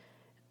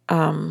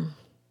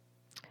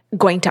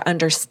going to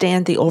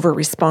understand the over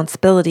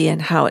responsibility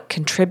and how it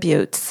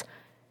contributes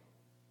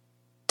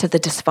to the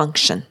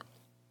dysfunction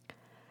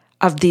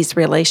of these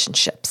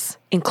relationships,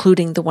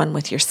 including the one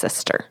with your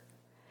sister.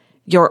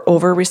 You're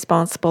over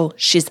responsible,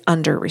 she's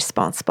under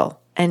responsible.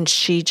 And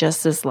she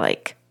just is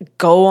like,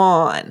 go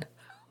on.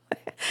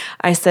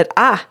 I said,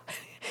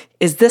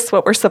 is this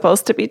what we're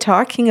supposed to be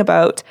talking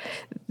about?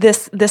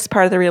 This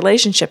part of the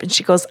relationship? And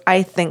she goes,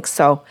 I think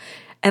so.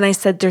 And I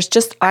said, there's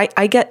just,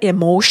 I get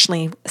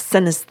emotionally,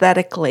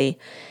 synesthetically,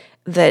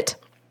 that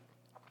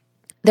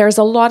there's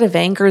a lot of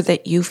anger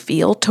that you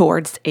feel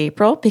towards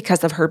April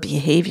because of her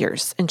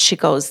behaviors. And she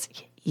goes,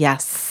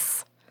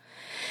 yes.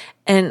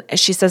 And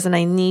she says, and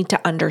I need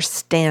to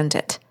understand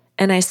it.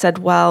 And I said,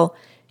 well,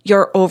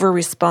 your over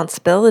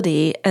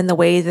responsibility and the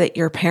way that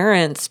your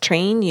parents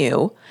train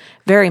you,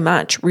 very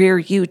much rear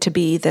you to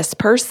be this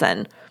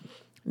person,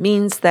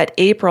 means that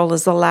April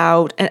is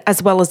allowed,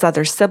 as well as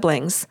other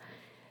siblings,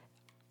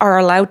 are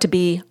allowed to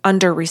be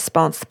under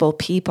responsible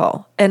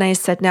people. And I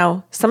said,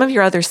 now, some of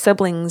your other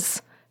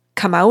siblings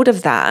come out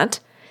of that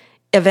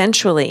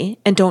eventually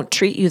and don't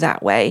treat you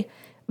that way,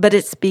 but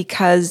it's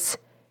because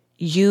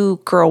you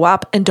grow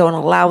up and don't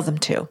allow them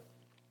to.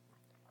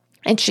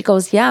 And she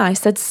goes, yeah. I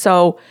said,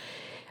 so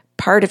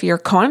part of your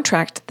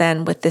contract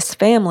then with this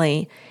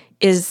family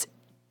is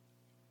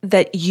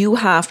that you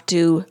have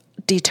to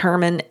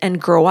determine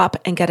and grow up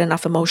and get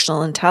enough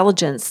emotional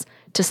intelligence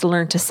to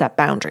learn to set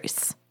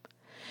boundaries,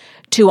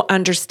 to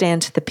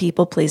understand the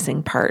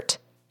people-pleasing part.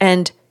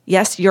 And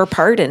yes, your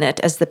part in it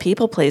as the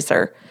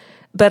people-pleaser,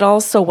 but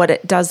also what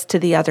it does to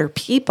the other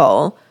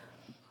people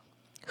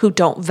who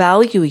don't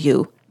value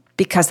you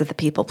because of the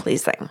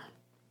people-pleasing.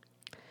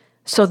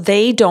 So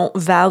they don't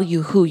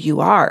value who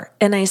you are.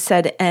 And I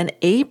said, and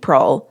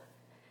April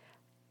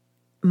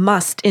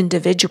must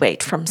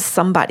individuate from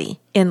somebody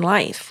in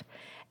life.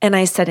 And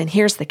I said, and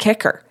here's the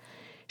kicker.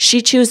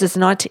 She chooses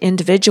not to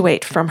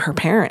individuate from her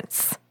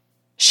parents.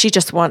 She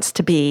just wants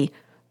to be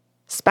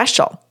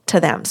special to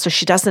them. So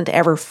she doesn't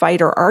ever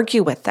fight or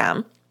argue with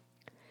them.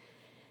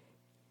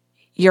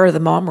 You're the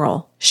mom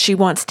role. She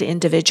wants to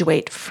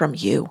individuate from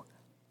you.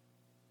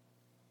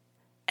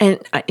 And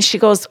she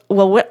goes,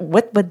 well,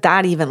 what would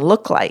that even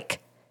look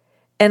like?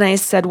 And I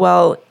said,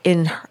 well,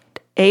 in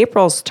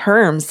April's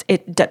terms,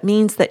 it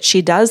means that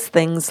she does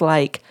things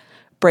like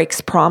breaks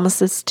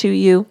promises to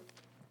you,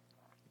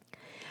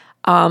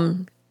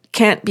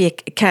 can't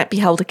be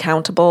held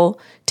accountable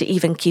to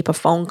even keep a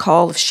phone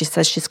call if she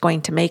says she's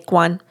going to make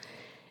one,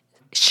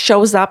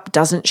 shows up,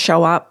 doesn't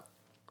show up,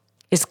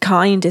 is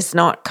kind, is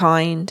not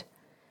kind,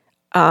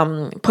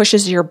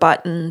 pushes your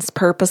buttons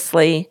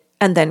purposely,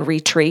 and then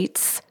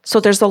retreats.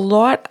 So there's a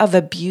lot of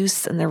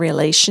abuse in the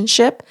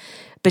relationship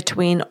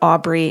between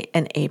Aubrey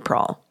and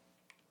April.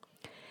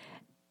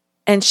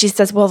 And she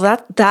says, well,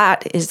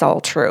 that is all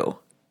true.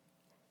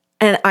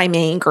 And I'm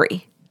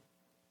angry.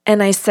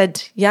 And I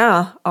said,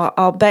 yeah,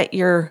 I'll bet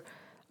you're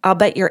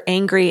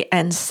angry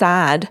and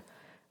sad,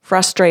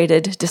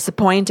 frustrated,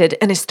 disappointed.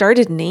 And I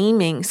started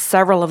naming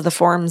several of the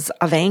forms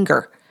of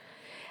anger.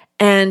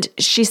 And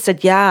she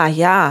said,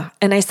 yeah.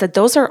 And I said,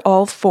 those are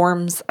all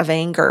forms of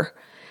anger.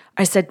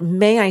 I said,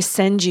 may I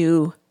send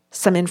you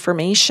some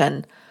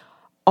information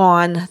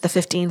on the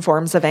 15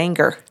 forms of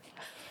anger?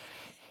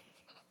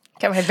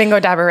 Get my bingo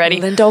dabber ready.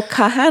 Linda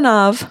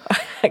Kohanov.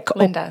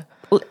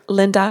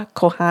 Linda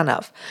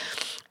Kohanov.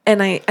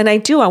 And I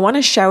want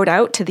to shout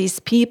out to these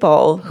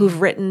people who've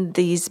written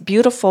these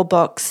beautiful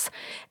books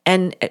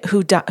and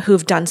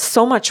who've done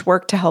so much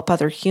work to help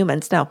other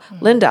humans. Now,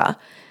 Linda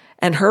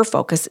and her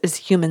focus is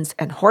humans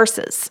and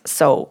horses.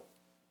 So,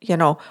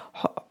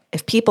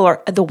 if people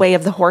are The Way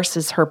of the Horse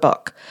is her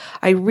book.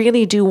 I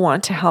really do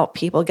want to help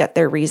people get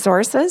their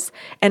resources.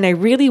 And I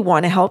really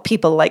want to help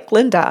people like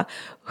Linda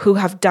who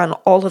have done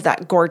all of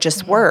that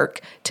gorgeous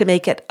work to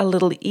make it a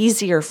little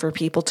easier for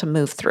people to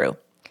move through.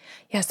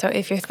 Yeah, so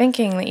if you're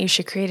thinking that you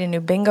should create a new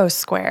bingo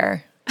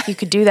square, you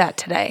could do that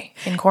today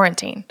in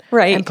quarantine.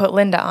 Right. And put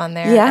Linda on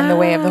there and The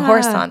Way of the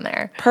Horse on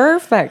there.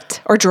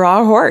 Perfect. Or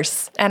draw a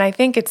horse. And I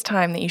think it's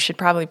time that you should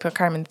probably put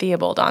Carmen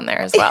Theobald on there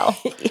as well.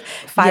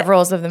 5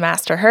 roles of the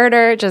Master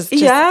Herder. Just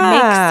make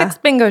 6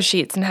 bingo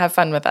sheets and have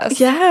fun with us.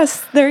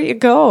 Yes, there you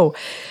go.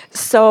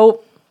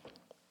 So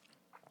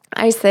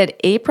I said,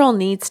 April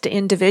needs to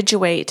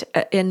individuate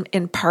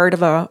in part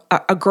of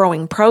a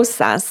growing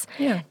process.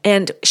 Yeah.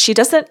 And she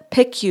doesn't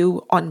pick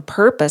you on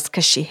purpose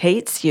because she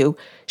hates you.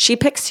 She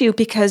picks you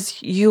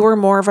because you are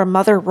more of a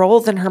mother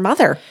role than her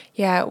mother.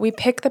 Yeah, we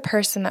pick the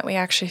person that we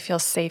actually feel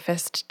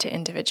safest to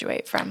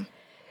individuate from.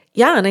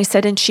 Yeah, and I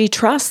said, and she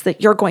trusts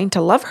that you're going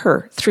to love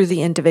her through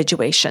the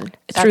individuation.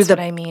 That's what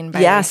I mean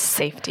by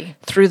safety.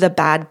 Through the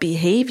bad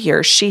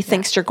behavior. She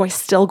thinks you're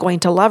still going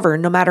to love her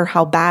no matter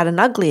how bad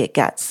and ugly it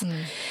gets.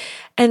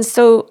 And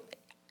so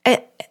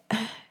I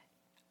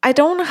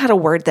don't know how to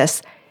word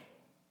this.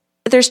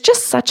 There's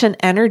just such an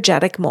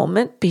energetic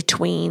moment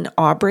between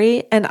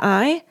Aubrey and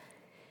I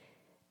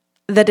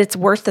that it's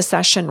worth the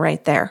session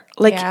right there.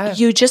 Like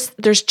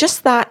there's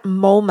just that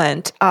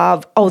moment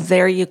of, oh,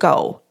 there you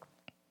go.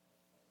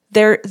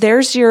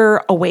 There's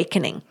your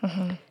awakening.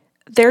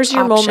 There's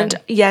your moment.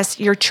 Yes,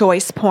 your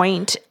choice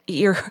point,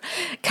 your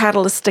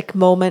catalytic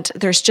moment.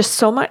 There's just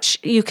so much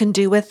you can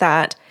do with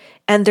that.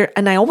 And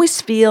I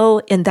always feel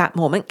in that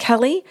moment,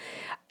 Kelly,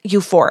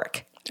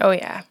 euphoric. Oh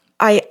yeah.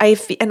 I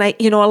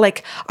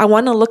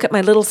want to look at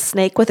my little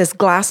snake with his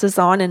glasses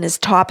on and his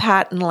top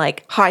hat and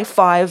like high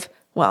five.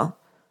 Well,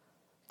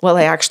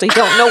 I actually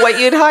don't know what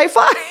you'd high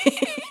five.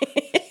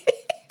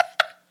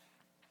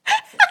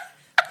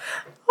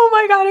 Oh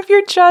my God, if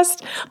you're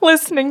just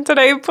listening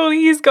today,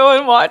 please go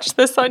and watch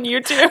this on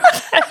YouTube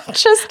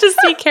just to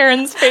see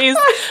Karen's face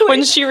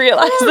when she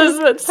realizes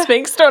that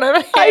snakes don't have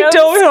hands. I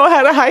don't know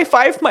how to high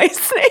five my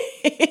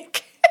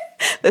snake.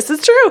 This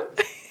is true.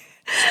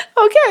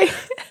 Okay.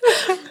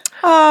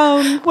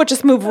 We'll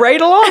just move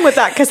right along with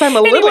that because I'm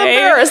a little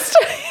embarrassed.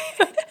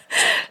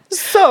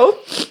 So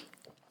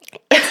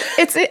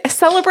it's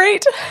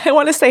celebrate. I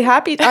want to say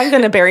happy. I'm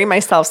going to bury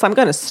myself, so I'm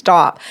going to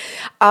stop.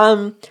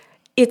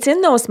 It's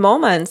in those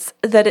moments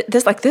that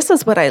this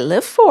is what I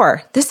live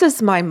for. This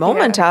is my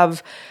moment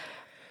of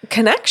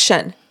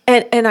connection.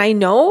 And I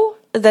know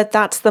that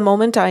that's the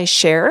moment I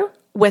share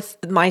with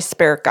my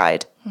spirit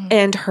guide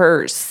and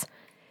hers,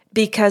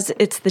 because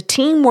it's the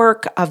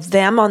teamwork of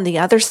them on the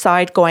other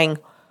side going,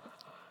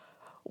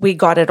 we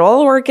got it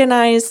all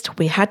organized.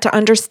 We had to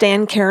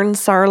understand Karen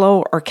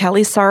Sarlo or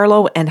Kelly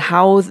Sarlo and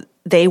how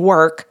they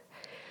work.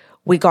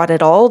 We got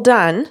it all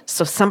done.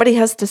 So somebody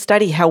has to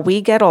study how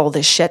we get all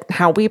this shit and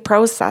how we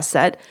process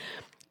it.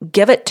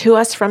 Give it to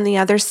us from the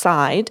other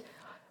side.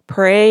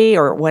 Pray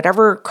or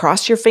whatever,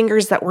 cross your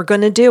fingers that we're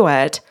going to do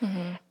it.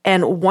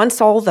 And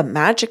once all the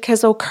magic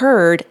has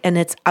occurred and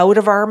it's out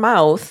of our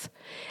mouth,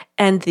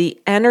 and the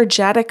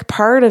energetic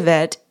part of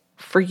it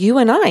for you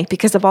and I,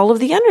 because of all of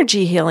the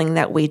energy healing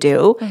that we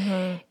do,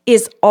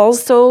 is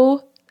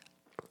also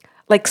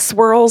like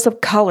swirls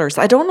of colors.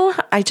 I don't know.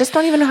 I just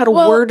don't even know how to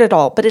word it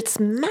all, but it's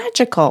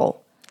magical.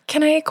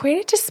 Can I equate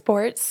it to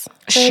sports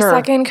for Sure. a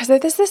second? Because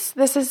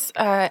this is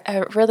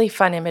a really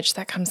fun image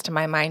that comes to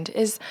my mind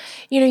is,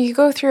 you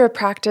go through a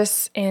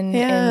practice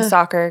in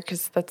soccer,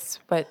 because that's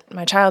what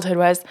my childhood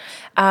was.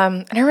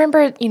 And I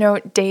remember,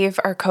 Dave,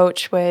 our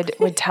coach,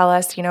 would tell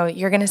us,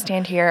 you're going to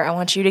stand here. I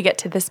want you to get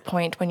to this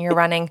point when you're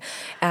running.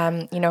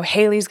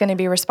 Haley's going to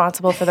be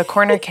responsible for the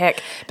corner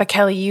kick, but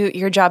Kelly,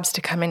 your job's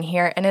to come in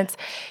here. And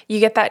you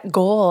get that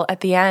goal at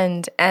the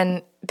end,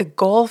 and the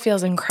goal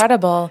feels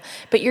incredible,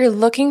 but you're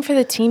looking for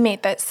the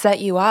teammate that set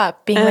you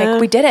up, being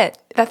like, we did it.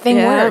 That thing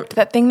worked.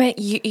 That thing that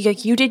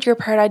you did your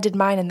part, I did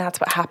mine, and that's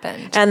what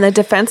happened. And the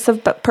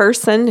defensive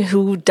person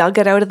who dug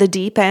it out of the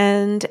deep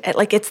end,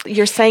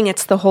 you're saying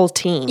it's the whole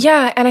team.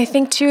 Yeah, and I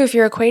think too, if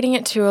you're equating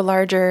it to a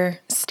larger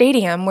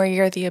stadium where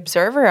you're the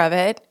observer of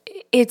it,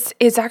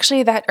 it's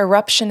actually that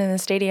eruption in the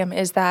stadium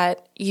is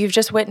that you've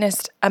just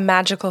witnessed a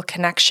magical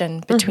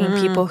connection between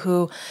people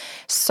who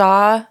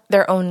saw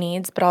their own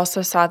needs, but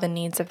also saw the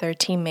needs of their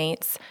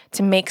teammates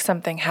to make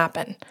something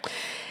happen.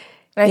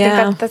 And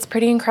I think that's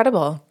pretty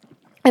incredible.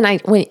 And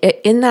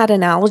in that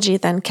analogy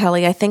then,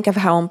 Kelly, I think of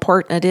how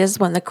important it is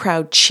when the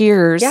crowd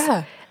cheers.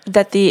 Yeah.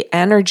 That the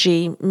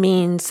energy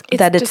means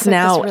that it's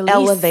now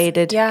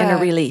elevated in a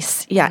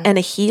release. Yeah, and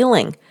a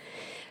healing.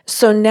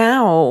 So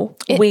now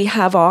we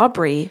have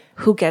Aubrey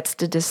who gets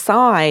to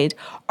decide,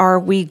 are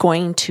we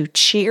going to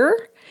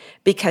cheer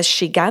because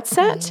she gets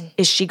it?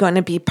 Is she going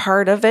to be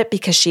part of it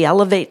because she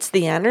elevates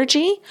the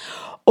energy?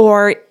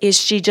 Or is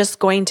she just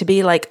going to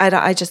be like,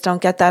 I just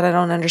don't get that. I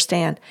don't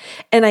understand.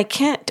 And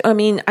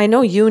I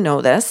know you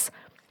know this,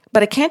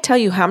 but I can't tell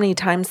you how many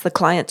times the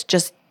clients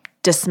just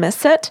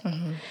dismiss it.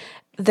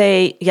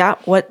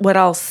 What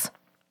else?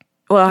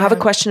 Well, I have a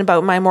question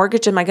about my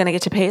mortgage. Am I going to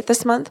get to pay it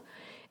this month?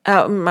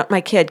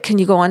 My kid, can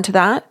you go on to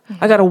that?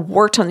 I got a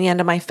wart on the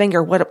end of my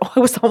finger. I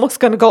was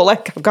almost going to go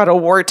like, I've got a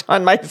wart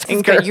on my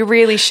finger. You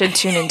really should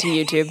tune into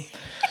YouTube.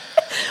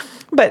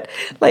 But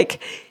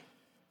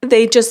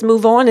they just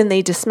move on and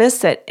they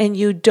dismiss it. And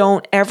you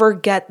don't ever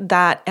get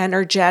that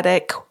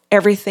energetic,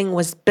 everything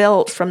was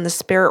built from the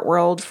spirit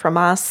world, from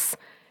us.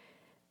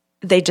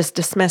 They just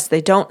dismiss. They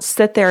don't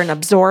sit there and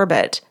absorb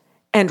it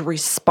and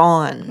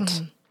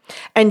respond.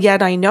 And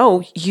yet I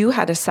know you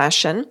had a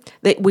session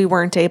that we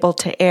weren't able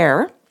to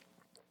air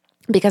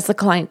because the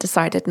client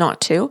decided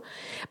not to,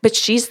 but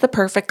she's the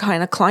perfect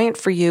kind of client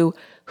for you,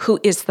 who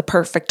is the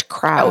perfect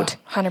crowd.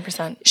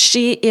 100%.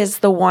 She is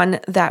the one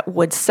that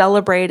would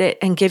celebrate it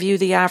and give you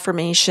the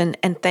affirmation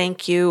and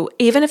thank you,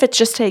 even if it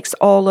just takes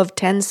all of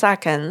 10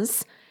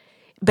 seconds,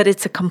 but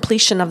it's a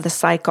completion of the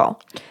cycle.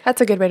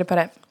 That's a good way to put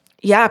it.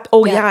 Yeah.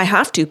 Yeah, I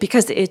have to,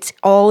 because it's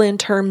all in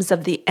terms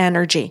of the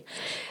energy.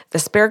 The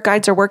spirit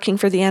guides are working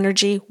for the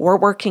energy. We're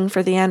working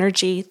for the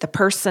energy. The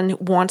person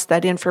wants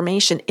that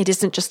information. It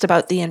isn't just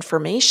about the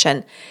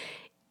information.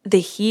 The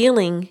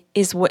healing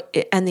is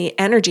and the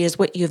energy is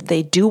what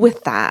they do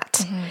with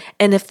that.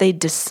 And if they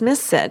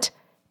dismiss it,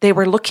 they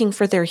were looking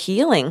for their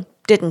healing,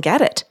 didn't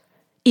get it,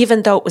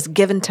 even though it was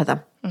given to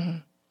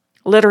them,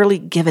 literally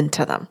given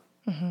to them.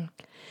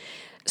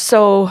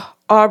 So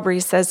Aubrey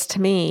says to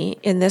me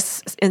in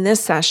this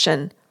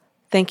session,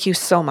 thank you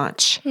so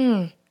much.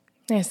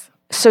 Nice.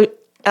 So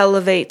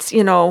elevates,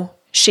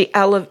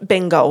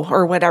 bingo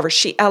or whatever.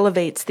 She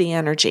elevates the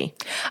energy.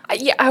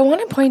 I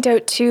want to point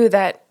out too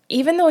that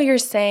even though you're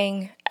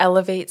saying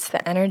elevates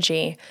the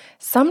energy,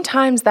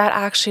 sometimes that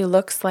actually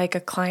looks like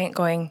a client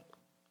going,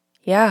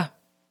 yeah.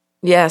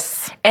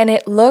 Yes. And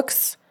it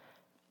looks,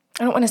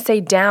 I don't want to say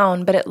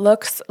down, but it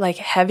looks like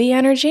heavy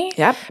energy.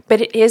 Yep.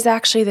 But it is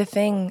actually the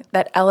thing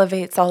that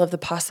elevates all of the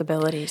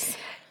possibilities.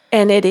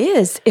 And it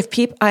is.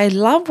 I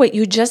love what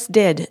you just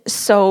did.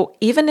 So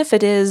even if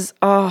it is,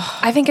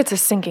 I think it's a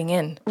sinking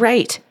in.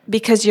 right,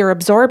 because you're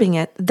absorbing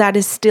it, that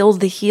is still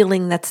the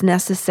healing that's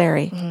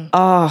necessary.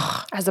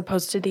 As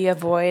opposed to the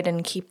avoid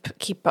and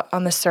keep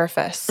on the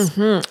surface.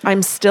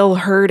 I'm still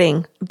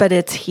hurting, but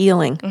it's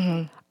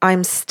healing.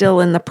 I'm still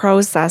in the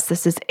process.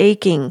 This is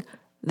aching.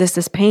 This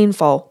is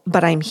painful,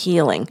 but I'm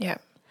healing. Yeah.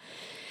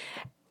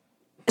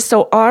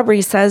 So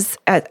Aubrey says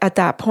at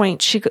that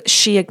point,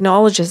 she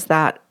acknowledges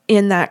that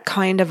in that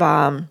kind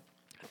of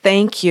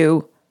thank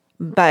you,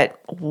 but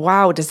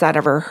wow, does that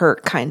ever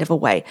hurt kind of a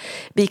way?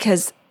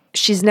 Because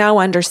she's now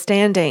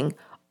understanding,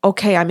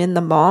 okay, I'm in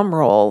the mom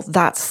role.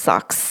 That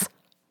sucks.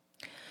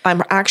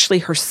 I'm actually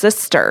her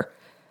sister,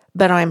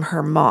 but I'm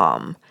her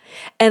mom.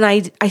 And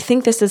I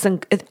think this is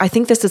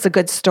a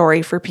good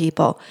story for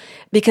people,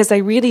 because I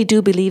really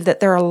do believe that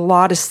there are a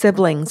lot of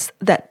siblings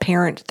that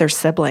parent their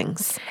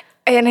siblings.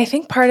 And I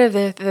think part of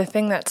the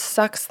thing that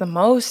sucks the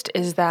most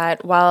is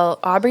that while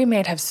Aubrey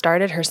may have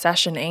started her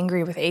session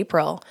angry with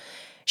April,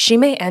 she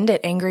may end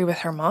it angry with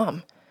her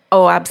mom.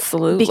 Oh,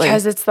 absolutely.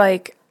 Because it's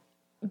like,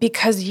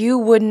 because you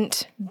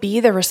wouldn't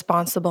be the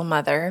responsible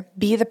mother,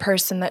 be the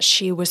person that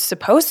she was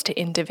supposed to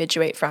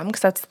individuate from,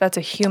 because that's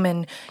a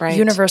human,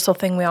 universal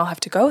thing we all have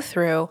to go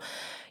through.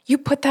 You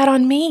put that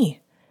on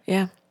me.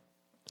 Yeah.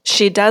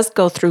 She does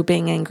go through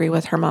being angry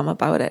with her mom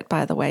about it,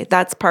 by the way.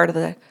 That's part of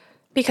the...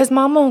 Because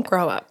mom won't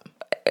grow up.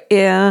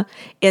 Yeah,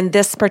 in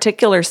this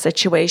particular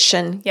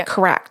situation,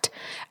 correct.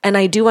 And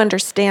I do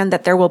understand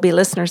that there will be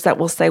listeners that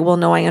will say, well,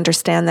 no, I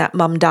understand that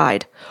mom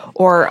died,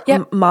 or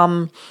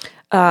mom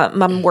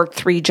worked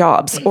 3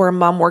 jobs, or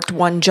mom worked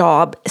 1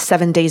 job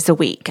 7 days a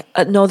week.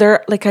 No,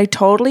 I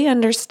totally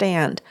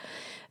understand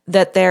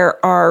that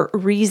there are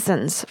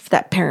reasons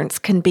that parents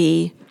can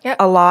be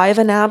alive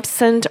and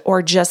absent,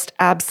 or just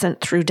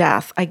absent through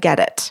death. I get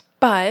it.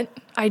 But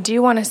I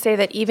do want to say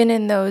that even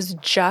in those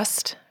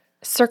just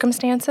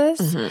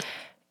circumstances,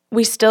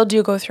 we still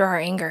do go through our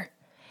anger.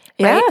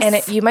 Right?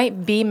 Yes. And you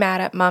might be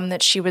mad at mom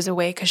that she was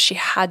away because she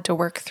had to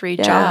work 3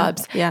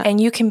 jobs. Yeah. And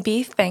you can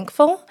be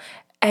thankful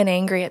and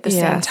angry at the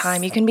same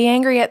time. You can be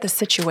angry at the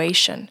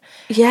situation.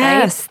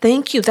 Yes,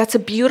 thank you. That's a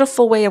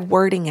beautiful way of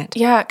wording it.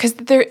 Yeah,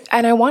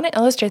 and I want to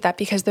illustrate that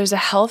because there's a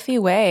healthy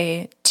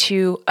way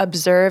to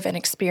observe and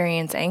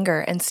experience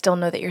anger and still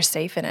know that you're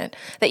safe in it.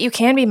 That you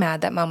can be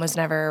mad that mom was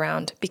never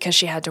around because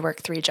she had to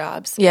work 3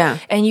 jobs. Yeah.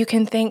 And you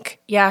can think,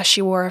 yeah,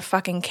 she wore a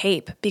fucking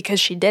cape because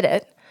she did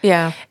it.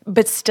 Yeah.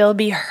 But still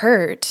be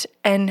hurt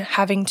and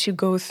having to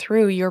go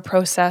through your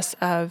process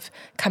of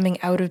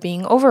coming out of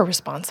being over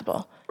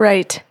responsible.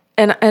 Right.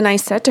 And I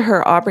said to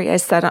her, Aubrey, I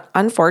said,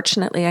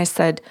 unfortunately, I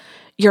said,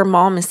 your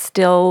mom is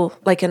still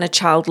like in a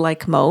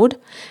childlike mode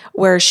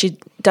where she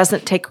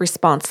doesn't take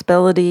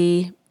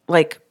responsibility,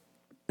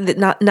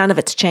 none of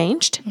it's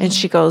changed. And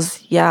she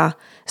goes, yeah.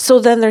 So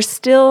then there's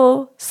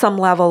still some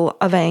level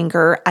of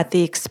anger at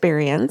the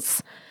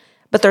experience,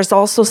 but there's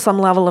also some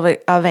level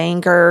of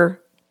anger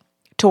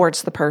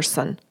towards the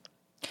person.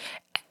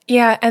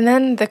 Yeah, and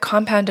then the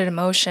compounded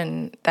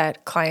emotion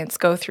that clients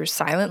go through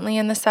silently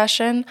in the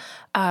session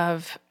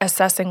of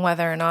assessing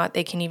whether or not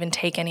they can even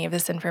take any of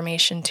this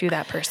information to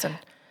that person.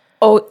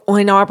 Oh,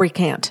 and Aubrey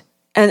can't.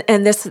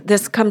 And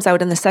this comes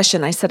out in the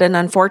session. I said, and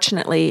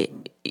unfortunately,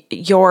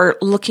 you're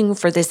looking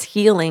for this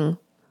healing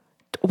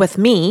with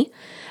me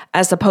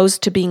as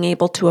opposed to being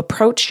able to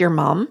approach your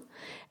mom.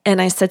 And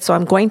I said, so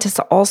I'm going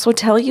to also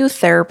tell you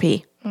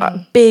therapy.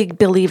 A big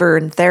believer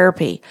in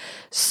therapy.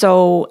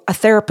 So a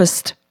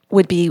therapist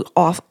would be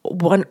off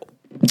one.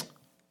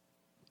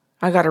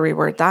 I got to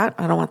reword that.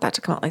 I don't want that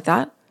to come out like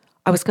that.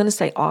 I was going to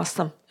say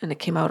awesome, and it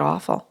came out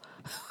awful.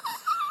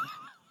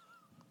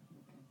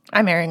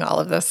 I'm airing all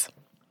of this.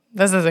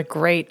 This is a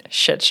great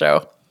shit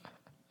show.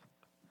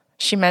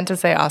 She meant to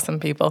say awesome,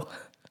 people.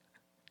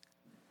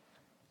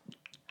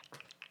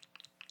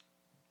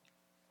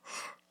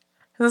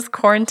 Is this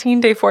quarantine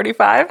day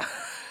 45?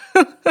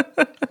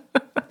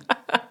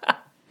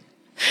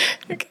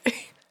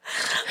 Okay.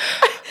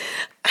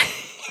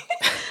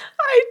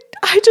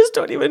 I just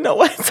don't even know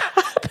what's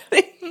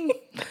happening.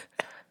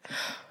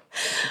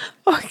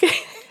 Okay.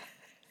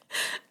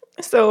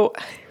 So,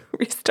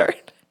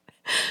 restart.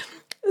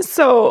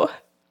 So,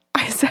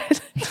 I said,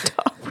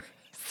 Aubrey,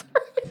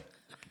 sorry.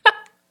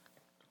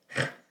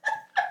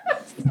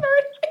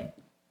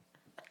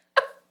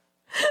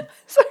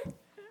 Sorry.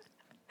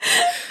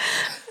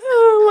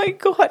 Oh my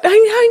God.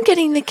 I'm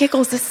getting the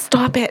giggles.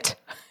 Stop it.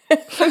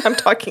 I'm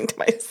talking to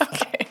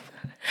myself.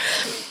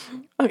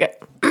 Okay.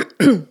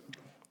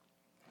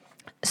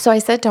 So I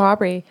said to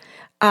Aubrey,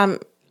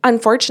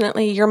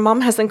 unfortunately, your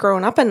mom hasn't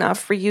grown up enough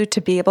for you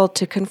to be able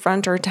to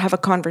confront or to have a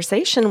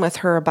conversation with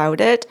her about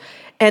it.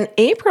 And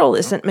April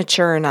isn't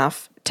mature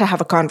enough to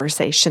have a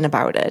conversation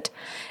about it.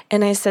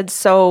 And I said,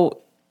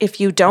 so if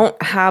you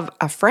don't have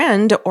a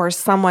friend or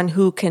someone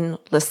who can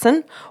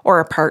listen or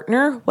a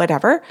partner,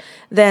 whatever,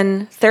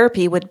 then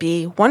therapy would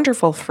be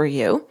wonderful for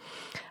you.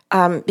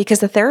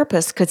 Because a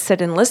therapist could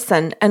sit and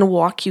listen and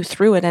walk you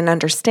through it and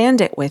understand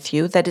it with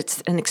you, that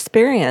it's an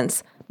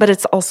experience, but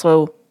it's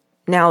also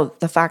now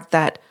the fact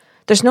that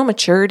there's no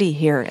maturity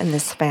here in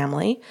this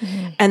family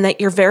and that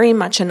you're very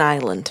much an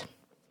island.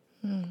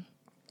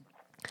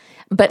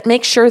 But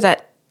make sure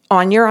that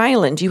on your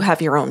island, you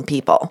have your own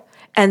people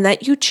and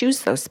that you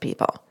choose those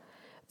people.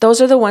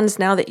 Those are the ones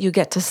now that you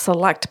get to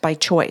select by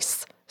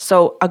choice.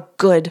 So a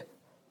good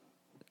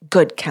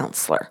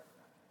counselor.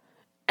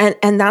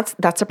 And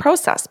that's a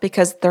process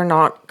because they're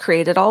not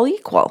created all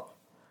equal.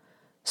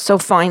 So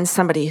find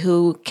somebody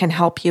who can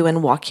help you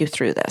and walk you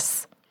through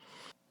this.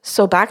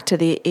 So back to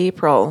the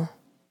April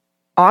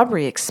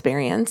Aubrey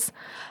experience,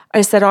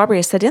 I said,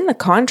 in the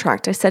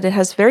contract, I said, it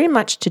has very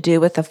much to do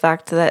with the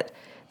fact that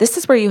this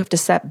is where you have to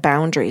set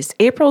boundaries.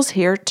 April's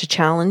here to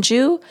challenge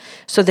you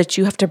so that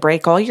you have to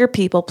break all your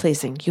people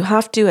pleasing. You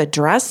have to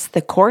address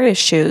the core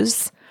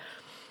issues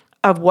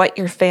of what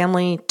your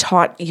family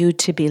taught you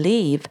to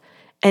believe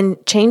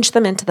and change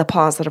them into the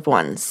positive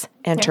ones.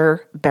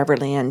 Enter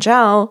Beverly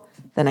Angel,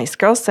 The Nice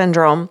Girl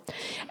Syndrome,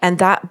 and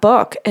that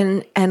book,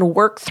 and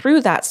work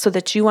through that so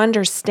that you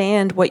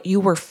understand what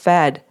you were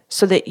fed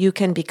so that you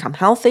can become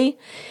healthy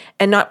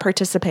and not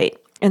participate.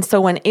 And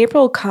so when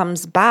April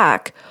comes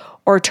back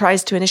or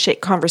tries to initiate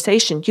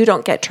conversation, you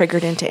don't get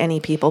triggered into any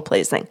people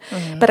pleasing.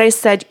 But I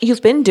said,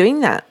 you've been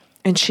doing that.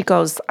 And she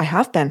goes, I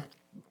have been.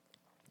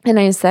 And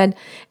I said,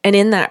 and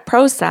in that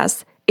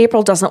process,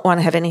 April doesn't want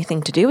to have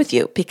anything to do with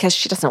you because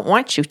she doesn't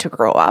want you to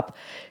grow up.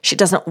 She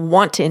doesn't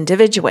want to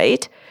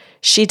individuate.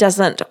 She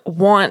doesn't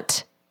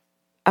want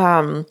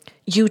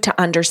you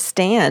to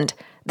understand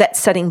that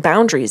setting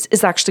boundaries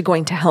is actually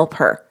going to help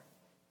her.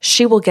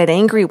 She will get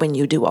angry when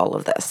you do all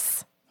of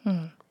this.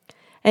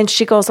 And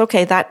she goes,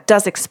 okay, that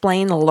does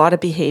explain a lot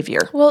of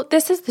behavior. Well,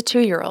 this is the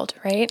 2-year-old,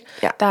 right?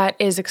 Yeah. That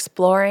is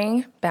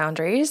exploring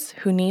boundaries,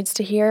 who needs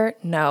to hear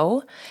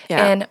no,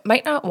 Yeah. and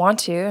might not want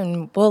to,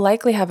 and will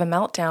likely have a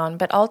meltdown.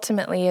 But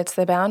ultimately, it's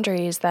the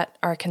boundaries that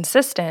are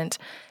consistent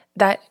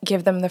that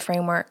give them the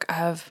framework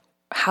of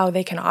how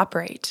they can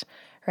operate,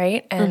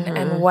 right?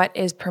 And what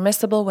is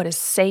permissible, what is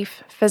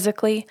safe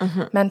physically,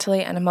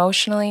 mentally, and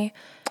emotionally.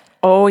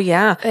 Oh,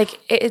 yeah. Like,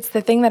 it's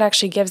the thing that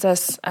actually gives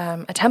us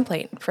a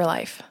template for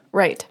life.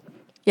 Right.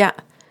 Yeah.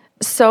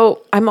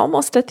 So I'm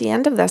almost at the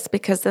end of this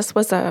because this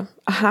was a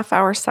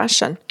half-hour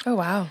session. Oh,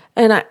 wow.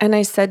 And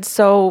I said,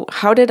 so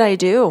how did I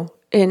do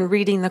in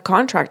reading the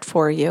contract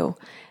for you?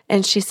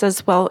 And she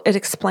says, well, it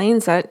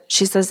explains it.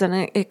 She says, and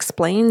it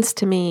explains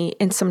to me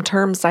in some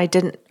terms I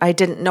didn't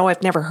know,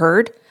 I've never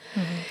heard.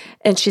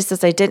 And she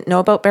says, I didn't know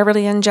about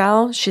Beverly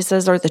Angel. She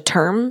says, or the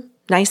term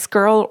nice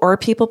girl or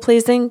people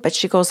pleasing. But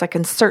she goes, I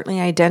can certainly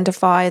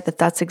identify that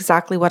that's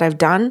exactly what I've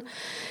done.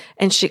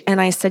 And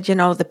I said,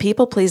 the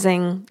people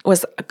pleasing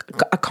was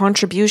a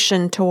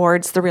contribution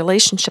towards the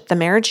relationship, the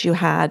marriage you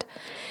had,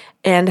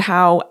 and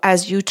how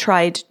as you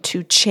tried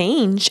to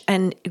change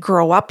and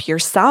grow up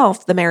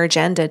yourself, the marriage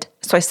ended.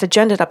 So I said,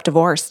 you ended up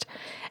divorced.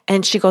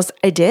 And she goes,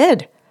 I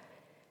did.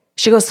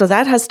 She goes, so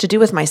that has to do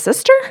with my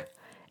sister?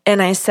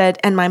 And I said,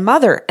 and my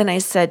mother. And I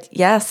said,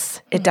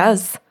 yes, it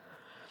does.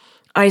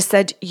 I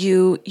said,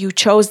 you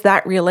chose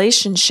that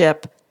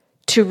relationship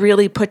to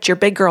really put your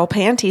big girl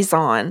panties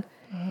on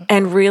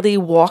and really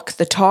walk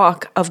the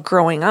talk of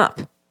growing up.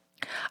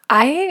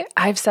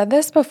 I've said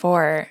this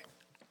before.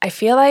 I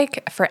feel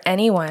like for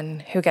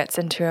anyone who gets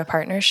into a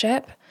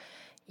partnership,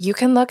 you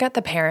can look at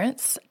the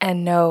parents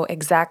and know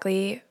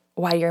exactly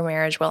why your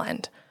marriage will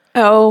end.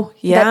 Oh,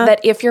 yeah.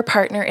 That if your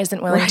partner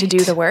isn't willing to do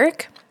the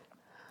work,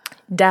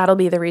 dad'll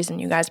be the reason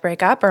you guys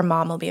break up, or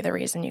mom will be the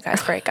reason you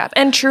guys break up.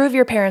 And true of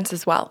your parents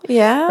as well.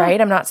 Yeah. Right?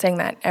 I'm not saying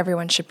that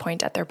everyone should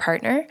point at their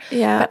partner.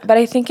 Yeah. But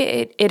I think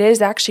it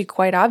is actually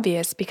quite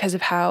obvious because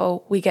of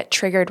how we get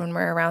triggered when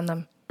we're around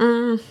them.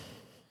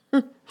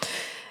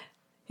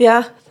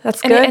 Yeah,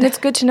 that's good. And it's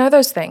good to know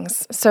those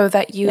things so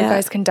that you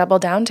guys can double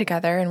down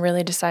together and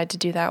really decide to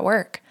do that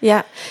work.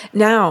 Yeah.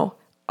 Now,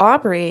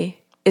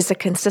 Aubrey is a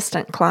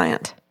consistent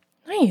client.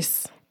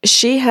 Nice.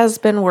 She has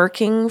been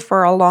working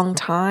for a long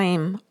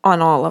time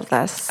on all of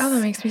this. Oh,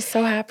 that makes me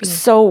so happy.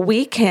 So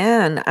we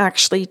can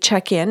actually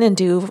check in and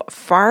do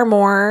far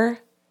more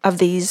of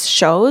these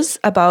shows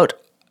about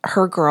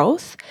her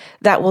growth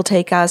that will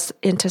take us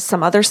into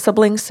some other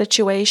sibling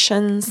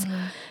situations,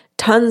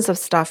 tons of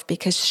stuff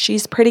because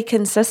she's pretty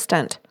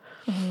consistent.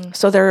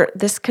 So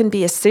this can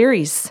be a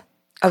series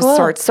of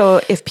sorts.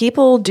 So if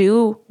people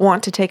do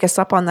want to take us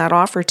up on that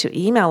offer to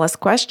email us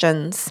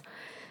questions,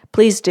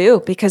 please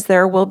do, because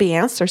there will be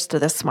answers to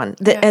this one.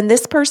 And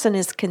this person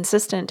is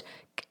consistent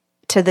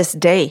to this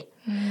day.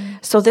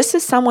 So this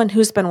is someone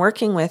who's been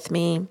working with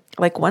me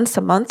like once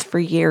a month for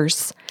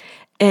years.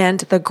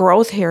 And the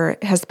growth here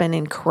has been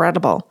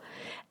incredible.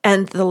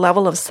 And the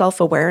level of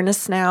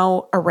self-awareness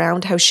now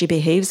around how she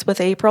behaves with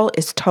April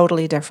is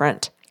totally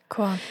different.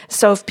 Cool.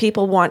 So if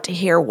people want to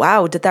hear,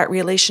 wow, did that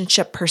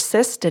relationship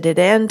persist? Did it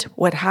end?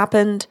 What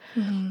happened?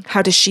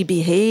 How does she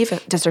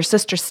behave? Does her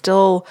sister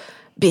still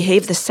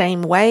behave the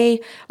same way?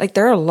 Like,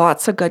 there are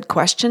lots of good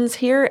questions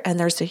here, and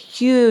there's a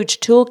huge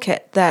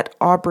toolkit that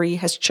Aubrey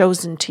has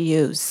chosen to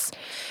use.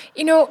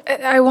 You know,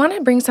 I want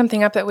to bring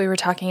something up that we were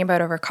talking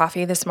about over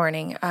coffee this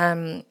morning.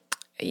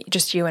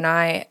 just you and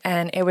I,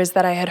 and it was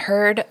that I had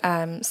heard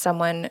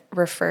someone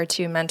refer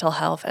to mental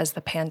health as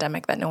the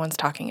pandemic that no one's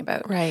talking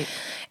about. Right.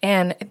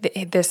 And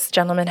this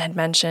gentleman had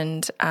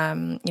mentioned,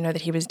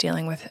 that he was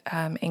dealing with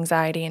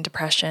anxiety and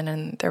depression,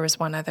 and there was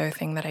one other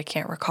thing that I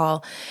can't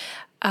recall.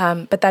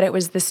 But that it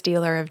was the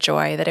stealer of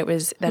joy, that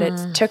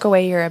it took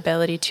away your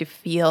ability to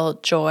feel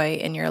joy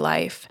in your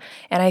life.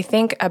 And I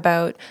think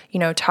about,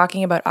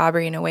 talking about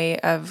Aubrey in a way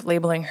of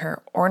labeling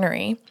her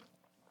ornery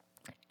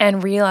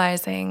and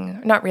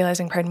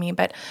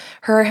but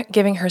her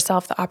giving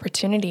herself the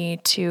opportunity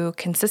to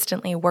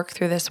consistently work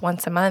through this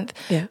once a month,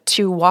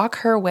 to walk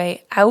her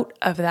way out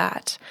of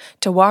that,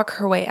 to walk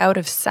her way out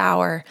of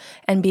sour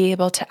and be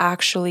able to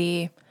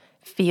actually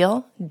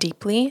feel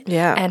deeply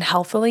and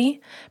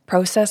healthily,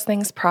 process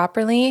things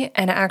properly,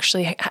 and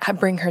actually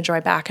bring her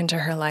joy back into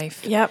her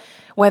life. Yep.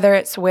 Whether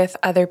it's with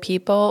other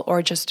people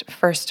or just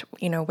first,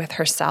 with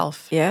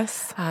herself.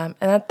 Yes. And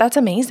that's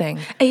amazing.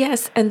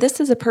 Yes. And this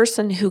is a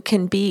person who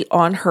can be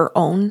on her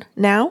own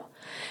now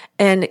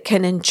and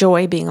can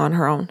enjoy being on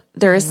her own.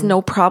 There is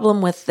no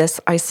problem with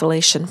this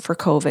isolation for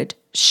COVID.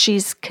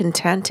 She's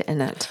content in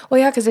it. Well,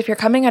 yeah, because if you're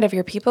coming out of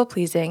your people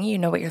pleasing, you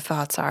know what your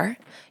thoughts are,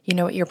 you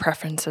know what your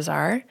preferences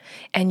are,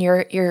 and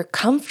you're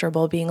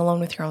comfortable being alone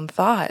with your own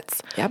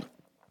thoughts. Yep.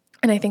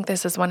 And I think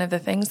this is one of the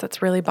things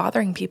that's really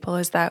bothering people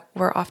is that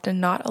we're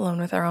often not alone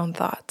with our own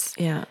thoughts.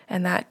 Yeah.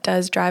 And that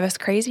does drive us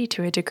crazy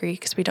to a degree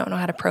because we don't know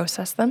how to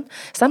process them.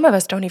 Some of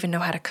us don't even know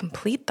how to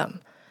complete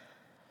them.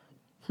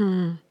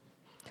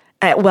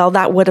 Well,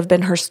 that would have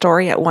been her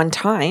story at one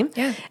time.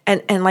 Yeah.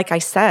 And like I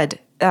said,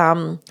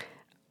 I'm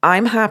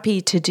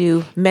happy to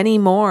do many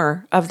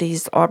more of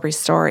these Aubrey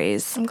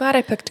stories. I'm glad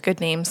I picked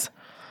good names.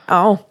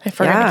 Oh, If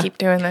we're going to keep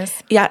doing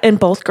this. Yeah, and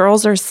both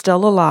girls are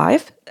still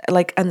alive,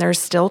 and they're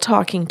still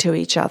talking to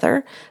each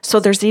other. So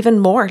there's even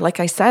more. Like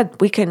I said,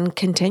 we can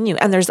continue.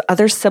 And there's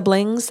other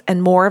siblings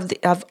and more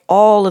of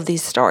all of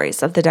these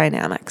stories of the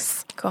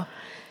dynamics. Cool.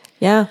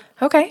 Yeah.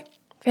 Okay.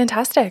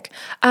 Fantastic.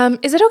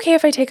 Is it okay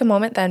if I take a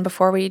moment then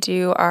before we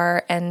do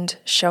our end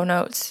show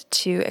notes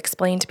to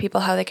explain to people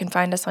how they can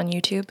find us on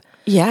YouTube?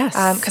 Yes.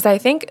 Because I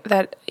think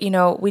that,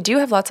 we do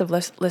have lots of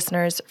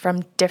listeners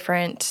from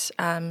different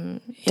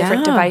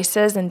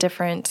devices and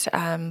different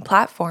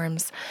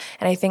platforms.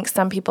 And I think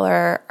some people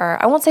are,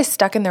 I won't say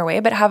stuck in their way,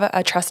 but have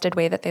a trusted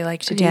way that they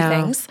like to do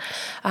things.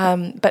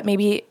 But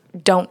maybe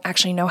don't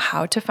actually know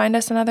how to find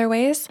us in other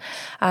ways.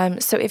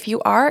 So if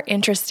you are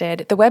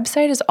interested, the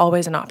website is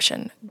always an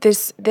option.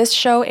 This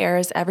show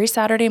airs every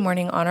Saturday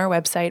morning on our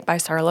website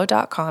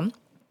bysarlo.com.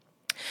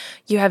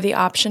 You have the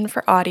option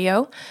for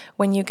audio.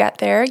 When you get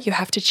there, you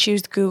have to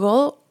choose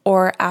Google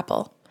or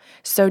Apple.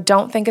 So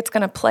don't think it's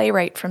going to play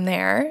right from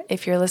there.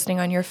 If you're listening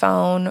on your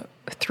phone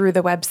through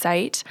the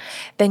website,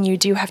 then you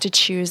do have to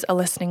choose a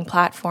listening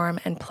platform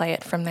and play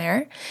it from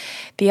there.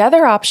 The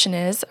other option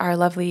is our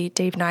lovely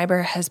Dave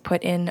Nyber has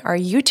put in our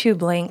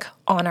YouTube link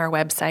on our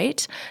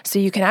website. So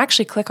you can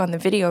actually click on the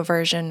video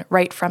version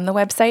right from the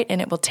website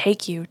and it will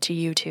take you to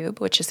YouTube,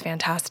 which is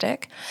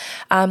fantastic.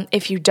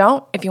 If you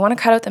want to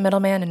cut out the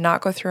middleman and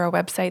not go through our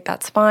website,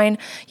 that's fine.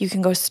 You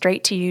can go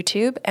straight to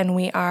YouTube, and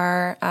we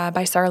are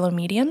by Sarlo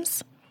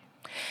Mediums.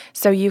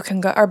 So you can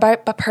go,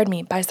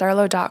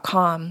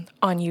 bysarlo.com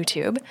on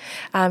YouTube.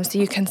 So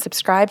you can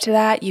subscribe to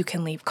that. You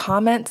can leave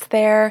comments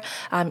there.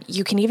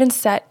 You can even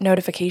set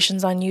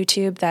notifications on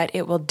YouTube that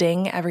it will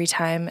ding every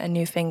time a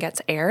new thing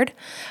gets aired,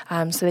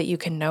 so that you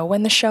can know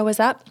when the show is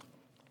up.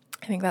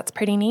 I think that's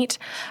pretty neat.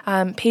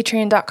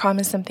 Patreon.com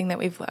is something that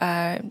we've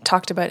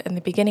talked about in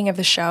the beginning of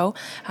the show,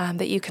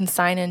 that you can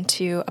sign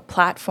into a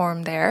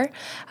platform there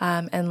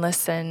and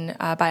listen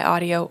by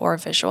audio or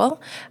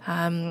visual.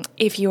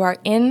 If you are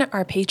in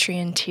our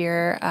Patreon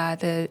tier,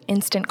 the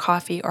instant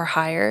coffee or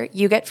higher,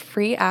 you get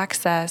you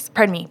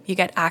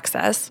get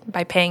access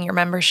by paying your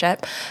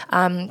membership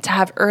to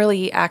have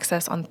early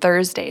access on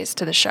Thursdays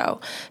to the show.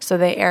 So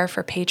they air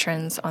for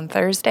patrons on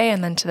Thursday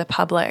and then to the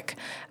public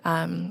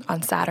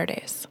on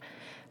Saturdays.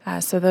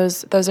 So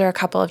those are a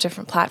couple of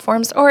different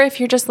platforms. Or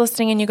if you're just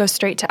listening and you go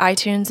straight to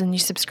iTunes and you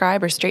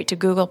subscribe, or straight to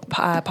Google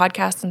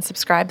Podcasts and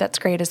subscribe, that's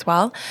great as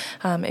well.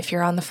 If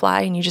you're on the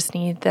fly and you just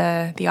need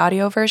the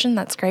audio version,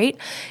 that's great.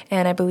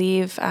 And I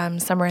believe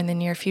somewhere in the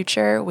near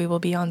future we will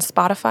be on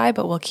Spotify,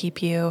 but we'll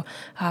keep you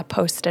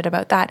posted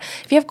about that.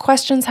 If you have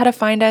questions how to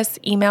find us,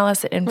 email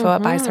us at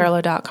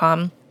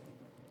info@bysarlo.com.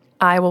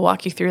 I will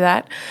walk you through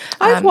that.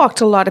 I've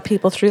walked a lot of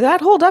people through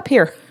that. Hold up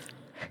here.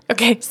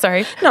 Okay,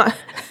 sorry. No,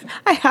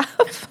 I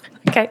have.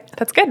 Okay,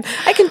 that's good.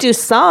 I can do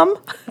some.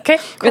 Okay,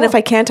 cool. And if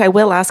I can't, I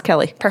will ask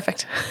Kelly.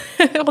 Perfect.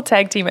 We'll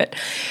tag team it.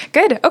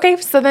 Good. Okay,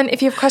 so then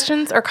if you have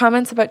questions or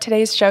comments about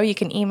today's show, you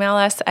can email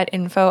us at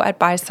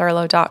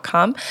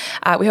info@bysarlo.com.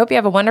 We hope you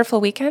have a wonderful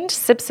weekend.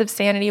 Sips of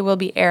Sanity will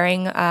be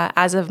airing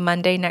as of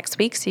Monday next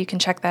week, so you can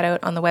check that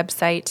out on the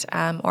website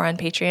or on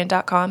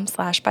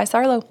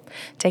patreon.com/bysarlo.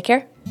 Take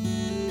care.